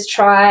can just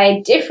try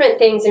different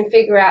things and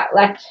figure out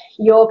like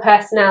your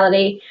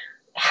personality.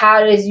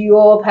 How does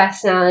your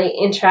personality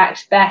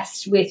interact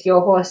best with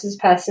your horse's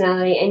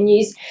personality, and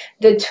use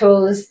the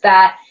tools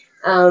that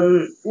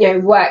you know,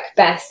 work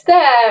best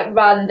there,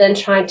 rather than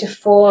trying to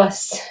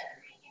force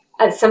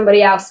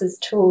somebody else's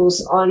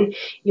tools on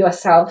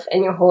yourself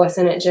and your horse,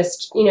 and it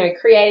just, you know,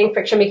 creating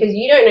friction because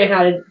you don't know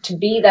how to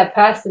be the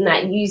person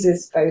that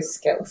uses those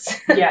skills.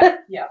 Yeah.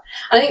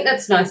 I think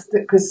that's nice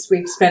because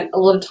we've spent a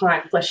lot of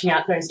time fleshing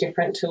out those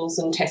different tools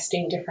and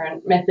testing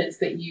different methods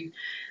that you've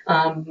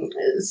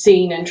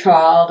seen and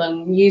trialed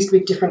and used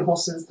with different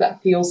horses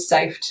that feel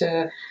safe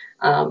to,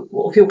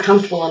 or feel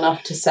comfortable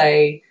enough to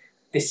say,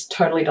 this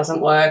totally doesn't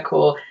work,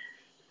 or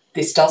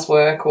this does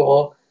work,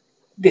 or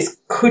this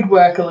could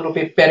work a little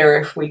bit better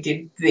if we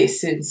did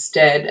this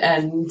instead.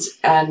 And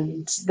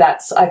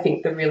that's, I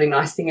think, the really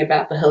nice thing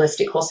about the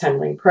Holistic Horse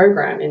Handling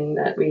program, in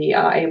that we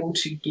are able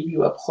to give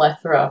you a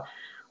plethora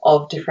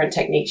of different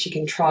techniques you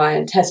can try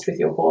and test with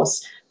your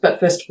horse. But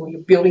first of all, you're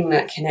building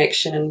that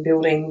connection and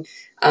building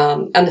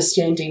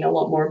understanding a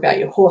lot more about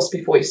your horse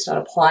before you start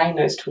applying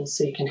those tools,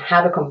 so you can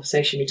have a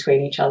conversation between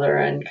each other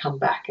and come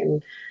back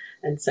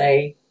and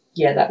say,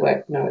 yeah, that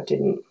worked. No, it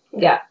didn't.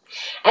 Yeah.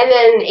 And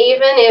then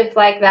even if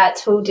like that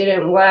tool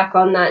didn't work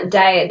on that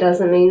day, it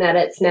doesn't mean that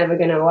it's never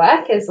going to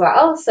work as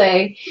well.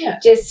 So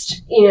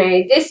just, you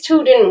know, this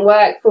tool didn't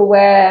work for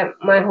where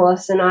my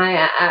horse and I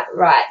are at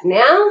right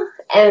now.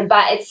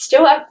 But it's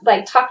still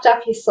like tucked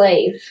up your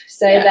sleeve,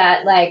 so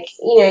that like,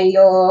 you know,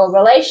 your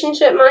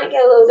relationship might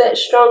get a little bit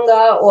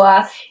stronger,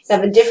 or you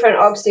have a different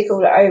obstacle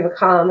to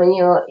overcome, and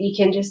you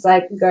can just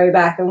like go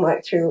back and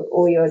work through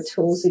all your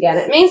tools again.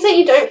 It means that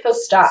you don't feel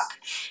stuck.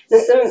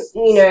 There's some,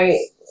 you know,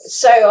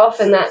 so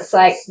often that's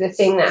like the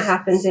thing that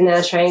happens in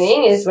our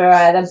training, is we're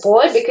either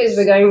bored because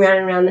we're going round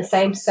and round the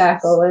same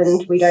circle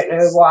and we don't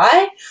know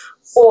why,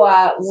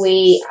 or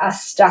we are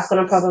stuck on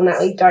a problem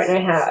that we don't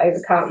know how to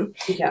overcome.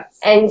 Yeah.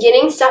 And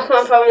getting stuck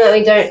on a problem that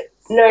we don't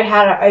know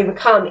how to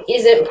overcome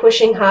isn't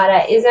pushing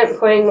harder, isn't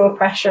putting more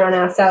pressure on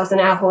ourselves and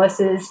our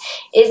horses,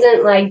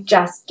 isn't like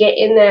just get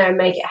in there and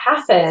make it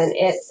happen.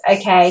 It's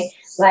okay,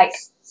 like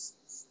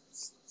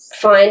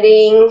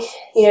finding,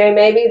 you know,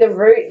 maybe the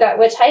route that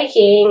we're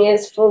taking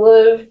is full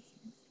of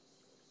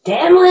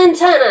damn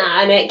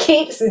lantana and it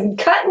keeps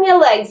cutting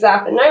your legs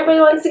up and nobody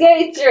wants to go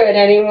through it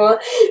anymore.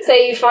 So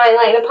you find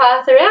like the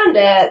path around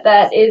it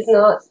that is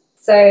not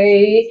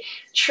so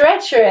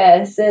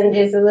treacherous and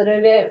is a little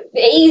bit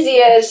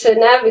easier to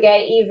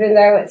navigate, even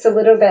though it's a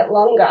little bit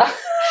longer.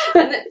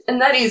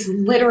 and that is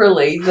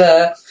literally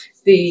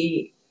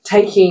the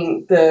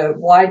taking the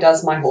why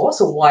does my horse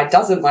or why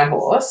doesn't my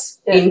horse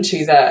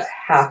into the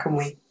how can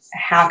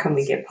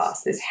we get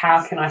past this?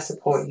 How can I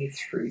support you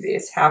through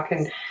this? How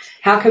can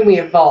we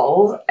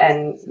evolve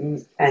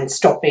and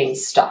stop being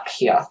stuck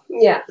here?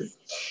 Yeah.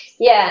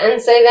 Yeah,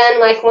 and so then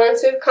like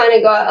once we've kind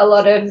of got a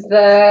lot of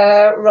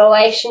the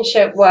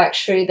relationship work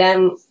through,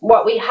 then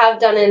what we have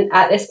done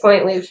at this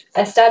point, we've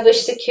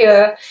established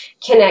secure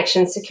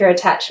connections, secure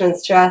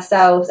attachments to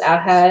ourselves, our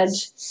herd,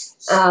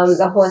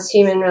 the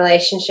horse-human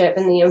relationship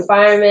and the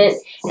environment,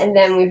 and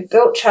then we've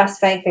built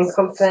trust, faith and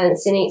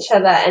confidence in each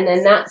other, and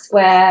then that's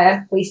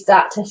where we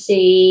start to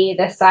see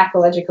the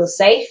psychological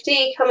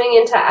safety coming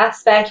into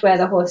aspect, where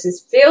the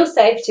horses feel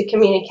safe to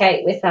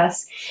communicate with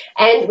us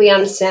and we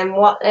understand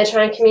what they're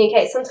trying to communicate.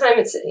 Sometimes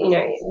it's, you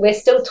know, we're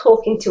still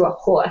talking to a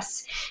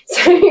horse,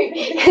 so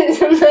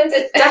sometimes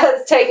it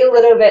does take a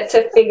little bit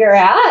to figure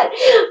out,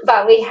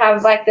 but we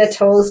have like the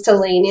tools to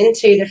lean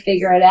into to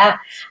figure it out.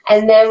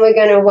 And then we're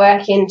going to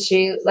work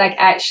into like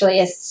actually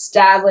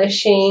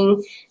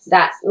establishing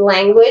that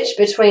language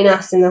between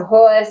us and the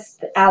horse.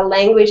 Our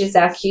language is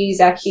our cues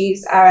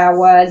are our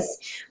words.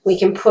 We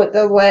can put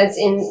the words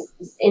in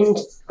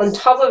on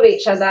top of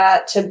each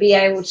other to be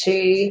able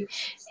to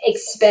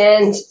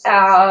expand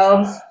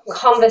our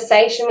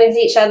conversation with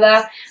each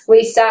other.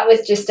 We start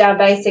with just our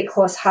basic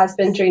horse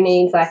husbandry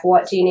needs, like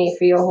what do you need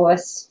for your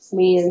horse?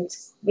 We need to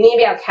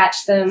be able to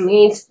catch them.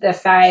 We need the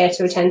farrier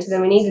to attend to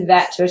them. We need the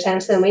vet to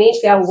attend to them. We need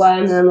to be able to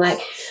worm them. Like,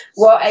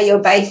 what are your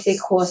basic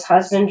horse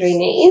husbandry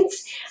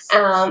needs?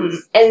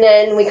 And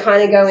then we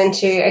kind of go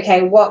into,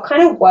 okay, what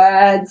kind of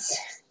words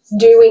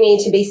do we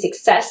need to be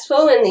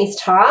successful in these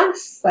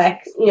tasks?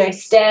 Like,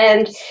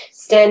 stand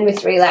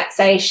with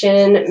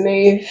relaxation,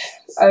 move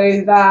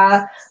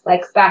over,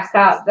 like back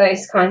up,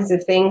 those kinds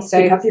of things. So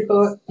pick up your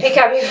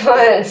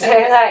foot.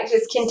 So like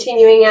just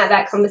continuing out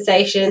that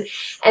conversation.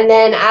 And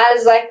then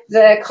as like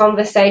the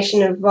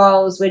conversation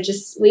evolves, we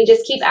just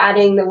keep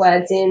adding the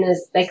words in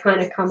as they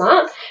kind of come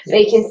up. But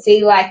you can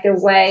see like the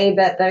way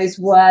that those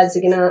words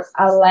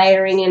are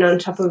layering in on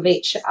top of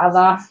each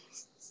other.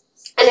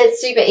 And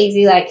it's super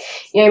easy. Like,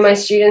 my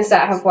students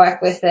that have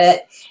worked with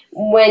it,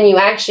 when you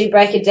actually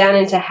break it down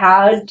into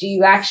how do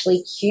you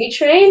actually cue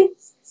train,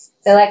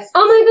 they're like,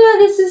 oh my God,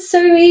 this is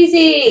so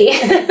easy.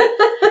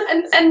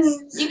 and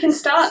you can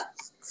start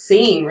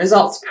seeing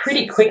results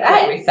pretty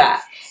quickly with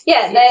that.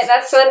 Yeah,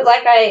 that's what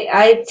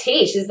I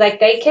teach is like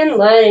they can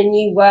learn a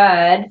new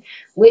word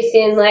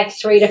within like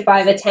 3 to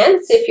 5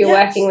 attempts if you're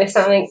working with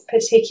something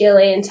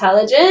particularly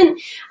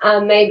intelligent.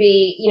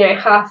 Maybe,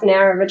 half an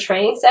hour of a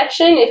training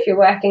session if you're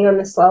working on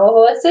the slower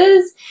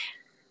horses.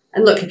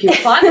 And look, if you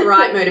find the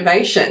right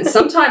motivation,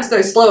 sometimes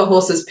those slower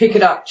horses pick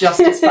it up just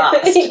as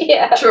fast.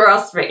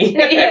 Trust me.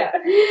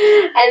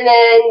 And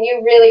then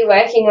you're really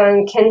working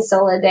on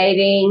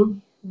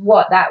consolidating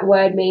what that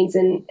word means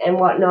and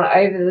whatnot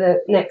over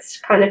the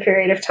next kind of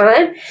period of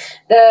time.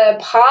 The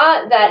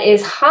part that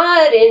is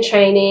hard in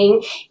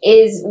training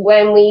is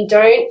when we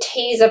don't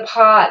tease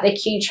apart the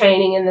cue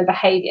training and the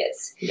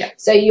behaviors. Yeah.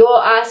 So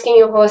you're asking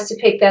your horse to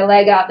pick their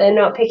leg up. They're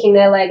not picking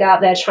their leg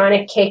up. They're trying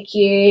to kick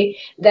you.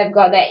 They've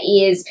got their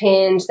ears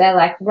pinned. They're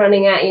like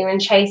running at you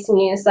and chasing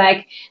you. It's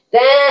like they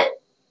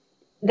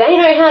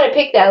know how to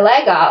pick their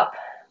leg up,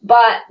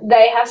 but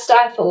they have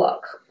stifle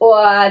lock,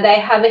 or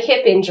they have a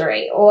hip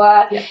injury,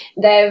 or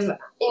they've,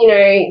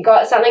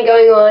 got something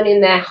going on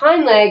in their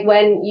hind leg.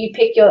 When you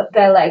pick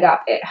their leg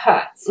up, it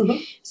hurts.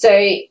 Mm-hmm. So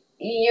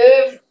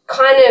you've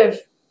kind of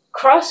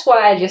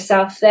cross-wired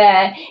yourself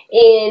there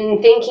in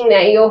thinking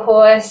that your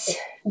horse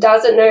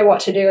doesn't know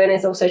what to do and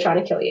is also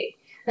trying to kill you.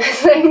 We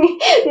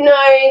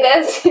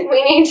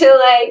need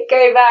to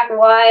go back.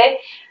 Why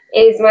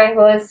is my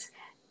horse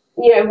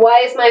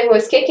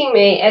kicking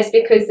me? It's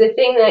because the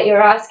thing that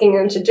you're asking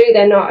them to do,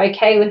 they're not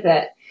okay with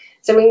it.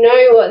 So we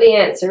know what the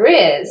answer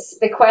is.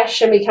 The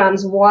question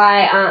becomes,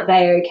 why aren't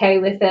they okay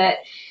with it?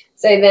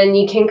 So then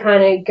you can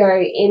kind of go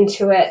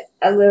into it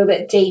a little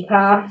bit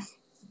deeper.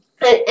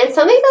 And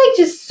something like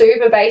just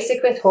super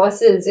basic with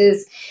horses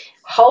is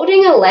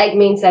holding a leg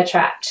means they're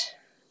trapped.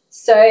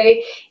 So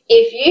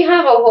if you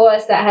have a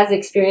horse that has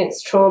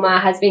experienced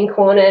trauma, has been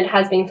cornered,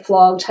 has been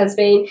flogged, has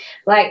been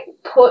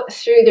put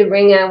through the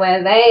ringer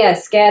where they are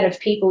scared of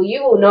people,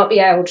 you will not be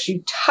able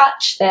to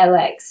touch their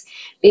legs,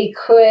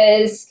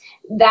 because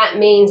that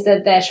means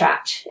that they're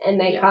trapped and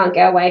they can't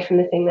get away from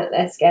the thing that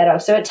they're scared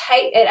of. So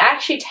it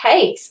actually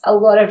takes a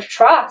lot of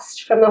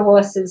trust from the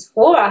horses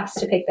for us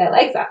to pick their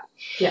legs up.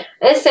 Yeah.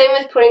 And the same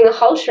with putting the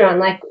halter on.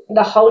 Like,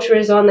 the halter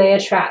is on, they are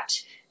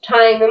trapped.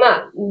 Tying them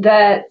up,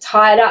 they're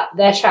tied up,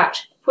 they're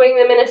trapped. Putting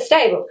them in a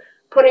stable,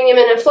 putting them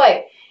in a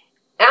float.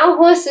 Our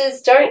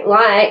horses don't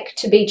like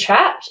to be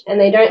trapped, and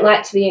they don't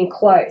like to be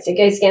enclosed. It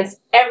goes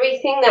against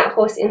everything that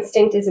horse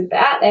instinct is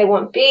about. They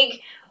want big,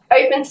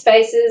 open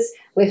spaces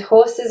with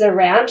horses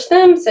around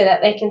them so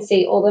that they can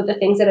see all of the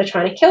things that are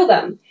trying to kill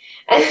them.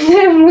 And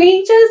then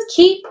we just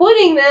keep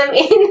putting them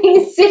in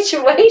these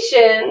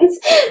situations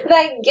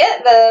that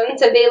get them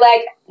to be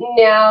like,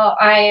 now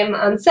I am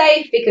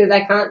unsafe because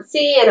I can't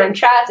see and I'm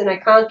trapped and I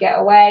can't get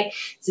away.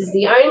 This is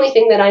the only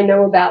thing that I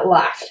know about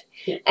life.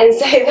 Yeah. And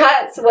so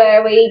that's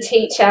where we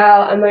teach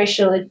our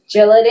emotional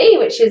agility,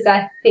 which is,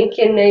 I think,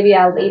 in maybe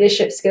our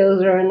leadership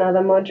skills or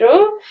another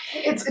module.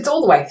 It's all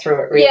the way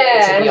through it, really,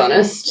 to be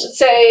honest.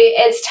 So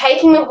it's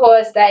taking the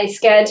horse that is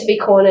scared to be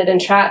cornered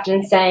and trapped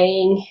and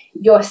saying,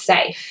 you're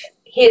safe.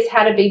 Here's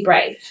how to be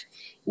brave.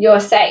 You're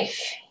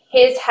safe.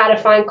 Here's how to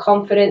find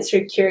confidence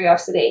through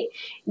curiosity.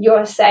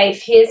 You're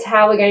safe. Here's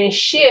how we're going to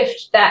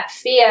shift that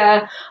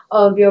fear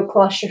of your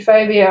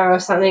claustrophobia or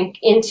something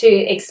into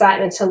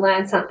excitement to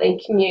learn something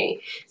new.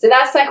 So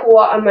that's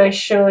what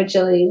emotional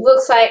agility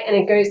looks like, and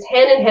it goes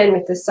hand in hand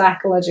with the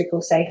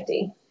psychological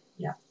safety.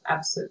 Yeah,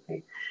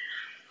 absolutely.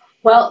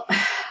 Well,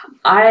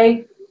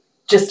 I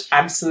just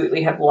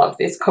absolutely have loved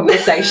this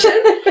conversation.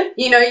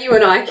 You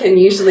and I can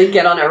usually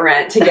get on a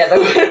rant together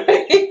when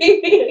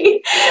we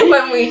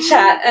when we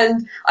chat.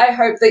 And I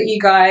hope that you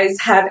guys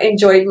have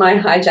enjoyed my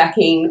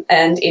hijacking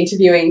and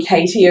interviewing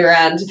Katie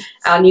around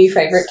our new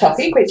favourite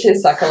topic, which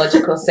is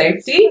psychological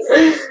safety.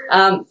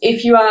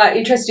 If you are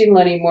interested in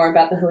learning more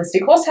about the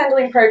Holistic Horse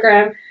Handling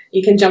Program,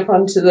 you can jump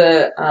onto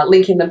the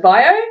link in the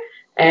bio,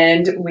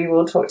 and we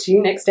will talk to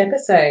you next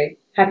episode.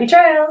 Happy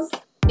trails!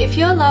 If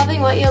you're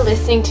loving what you're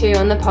listening to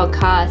on the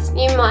podcast,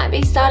 you might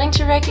be starting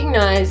to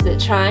recognise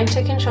that trying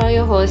to control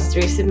your horse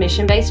through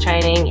submission-based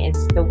training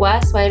is the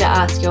worst way to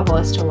ask your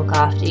horse to look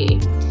after you.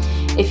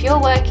 If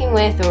you're working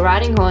with or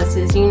riding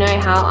horses, you know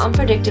how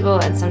unpredictable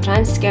and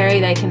sometimes scary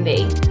they can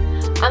be.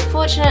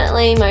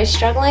 Unfortunately, most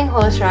struggling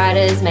horse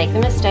riders make the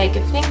mistake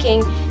of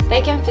thinking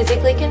they can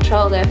physically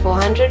control their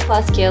 400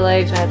 plus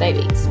kilo fur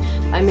babies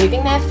by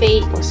moving their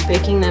feet or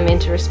spooking them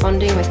into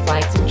responding with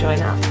flags and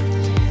join up.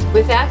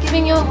 Without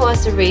giving your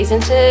horse a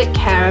reason to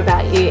care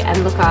about you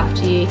and look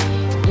after you,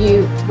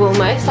 you will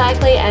most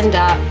likely end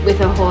up with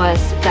a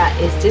horse that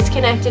is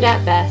disconnected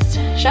at best,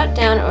 shut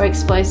down or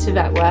explosive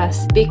at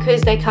worst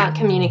because they can't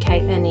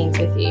communicate their needs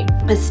with you,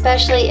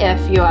 especially if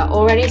you are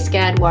already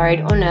scared, worried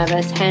or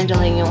nervous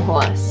handling your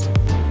horse.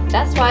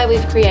 That's why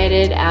we've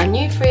created our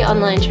new free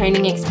online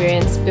training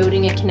experience,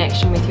 Building a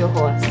Connection with Your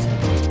Horse.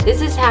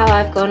 This is how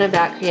I've gone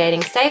about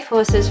creating safe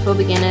horses for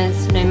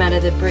beginners, no matter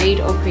the breed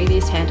or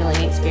previous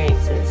handling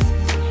experiences.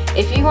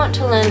 If you want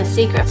to learn the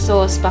secret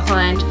sauce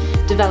behind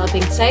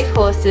developing safe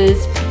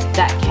horses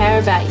that care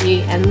about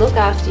you and look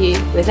after you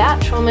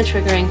without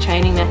trauma-triggering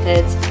training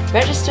methods,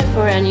 register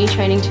for our new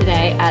training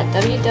today at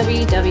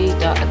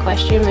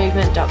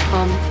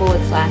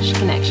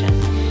www.equestrianmovement.com/connection.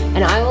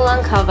 And I will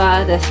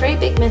uncover the 3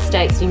 big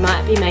mistakes you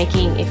might be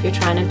making if you're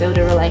trying to build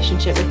a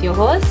relationship with your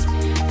horse,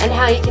 and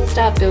how you can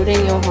start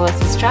building your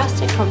horse's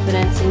trust and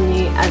confidence in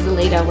you as a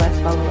leader worth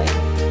following.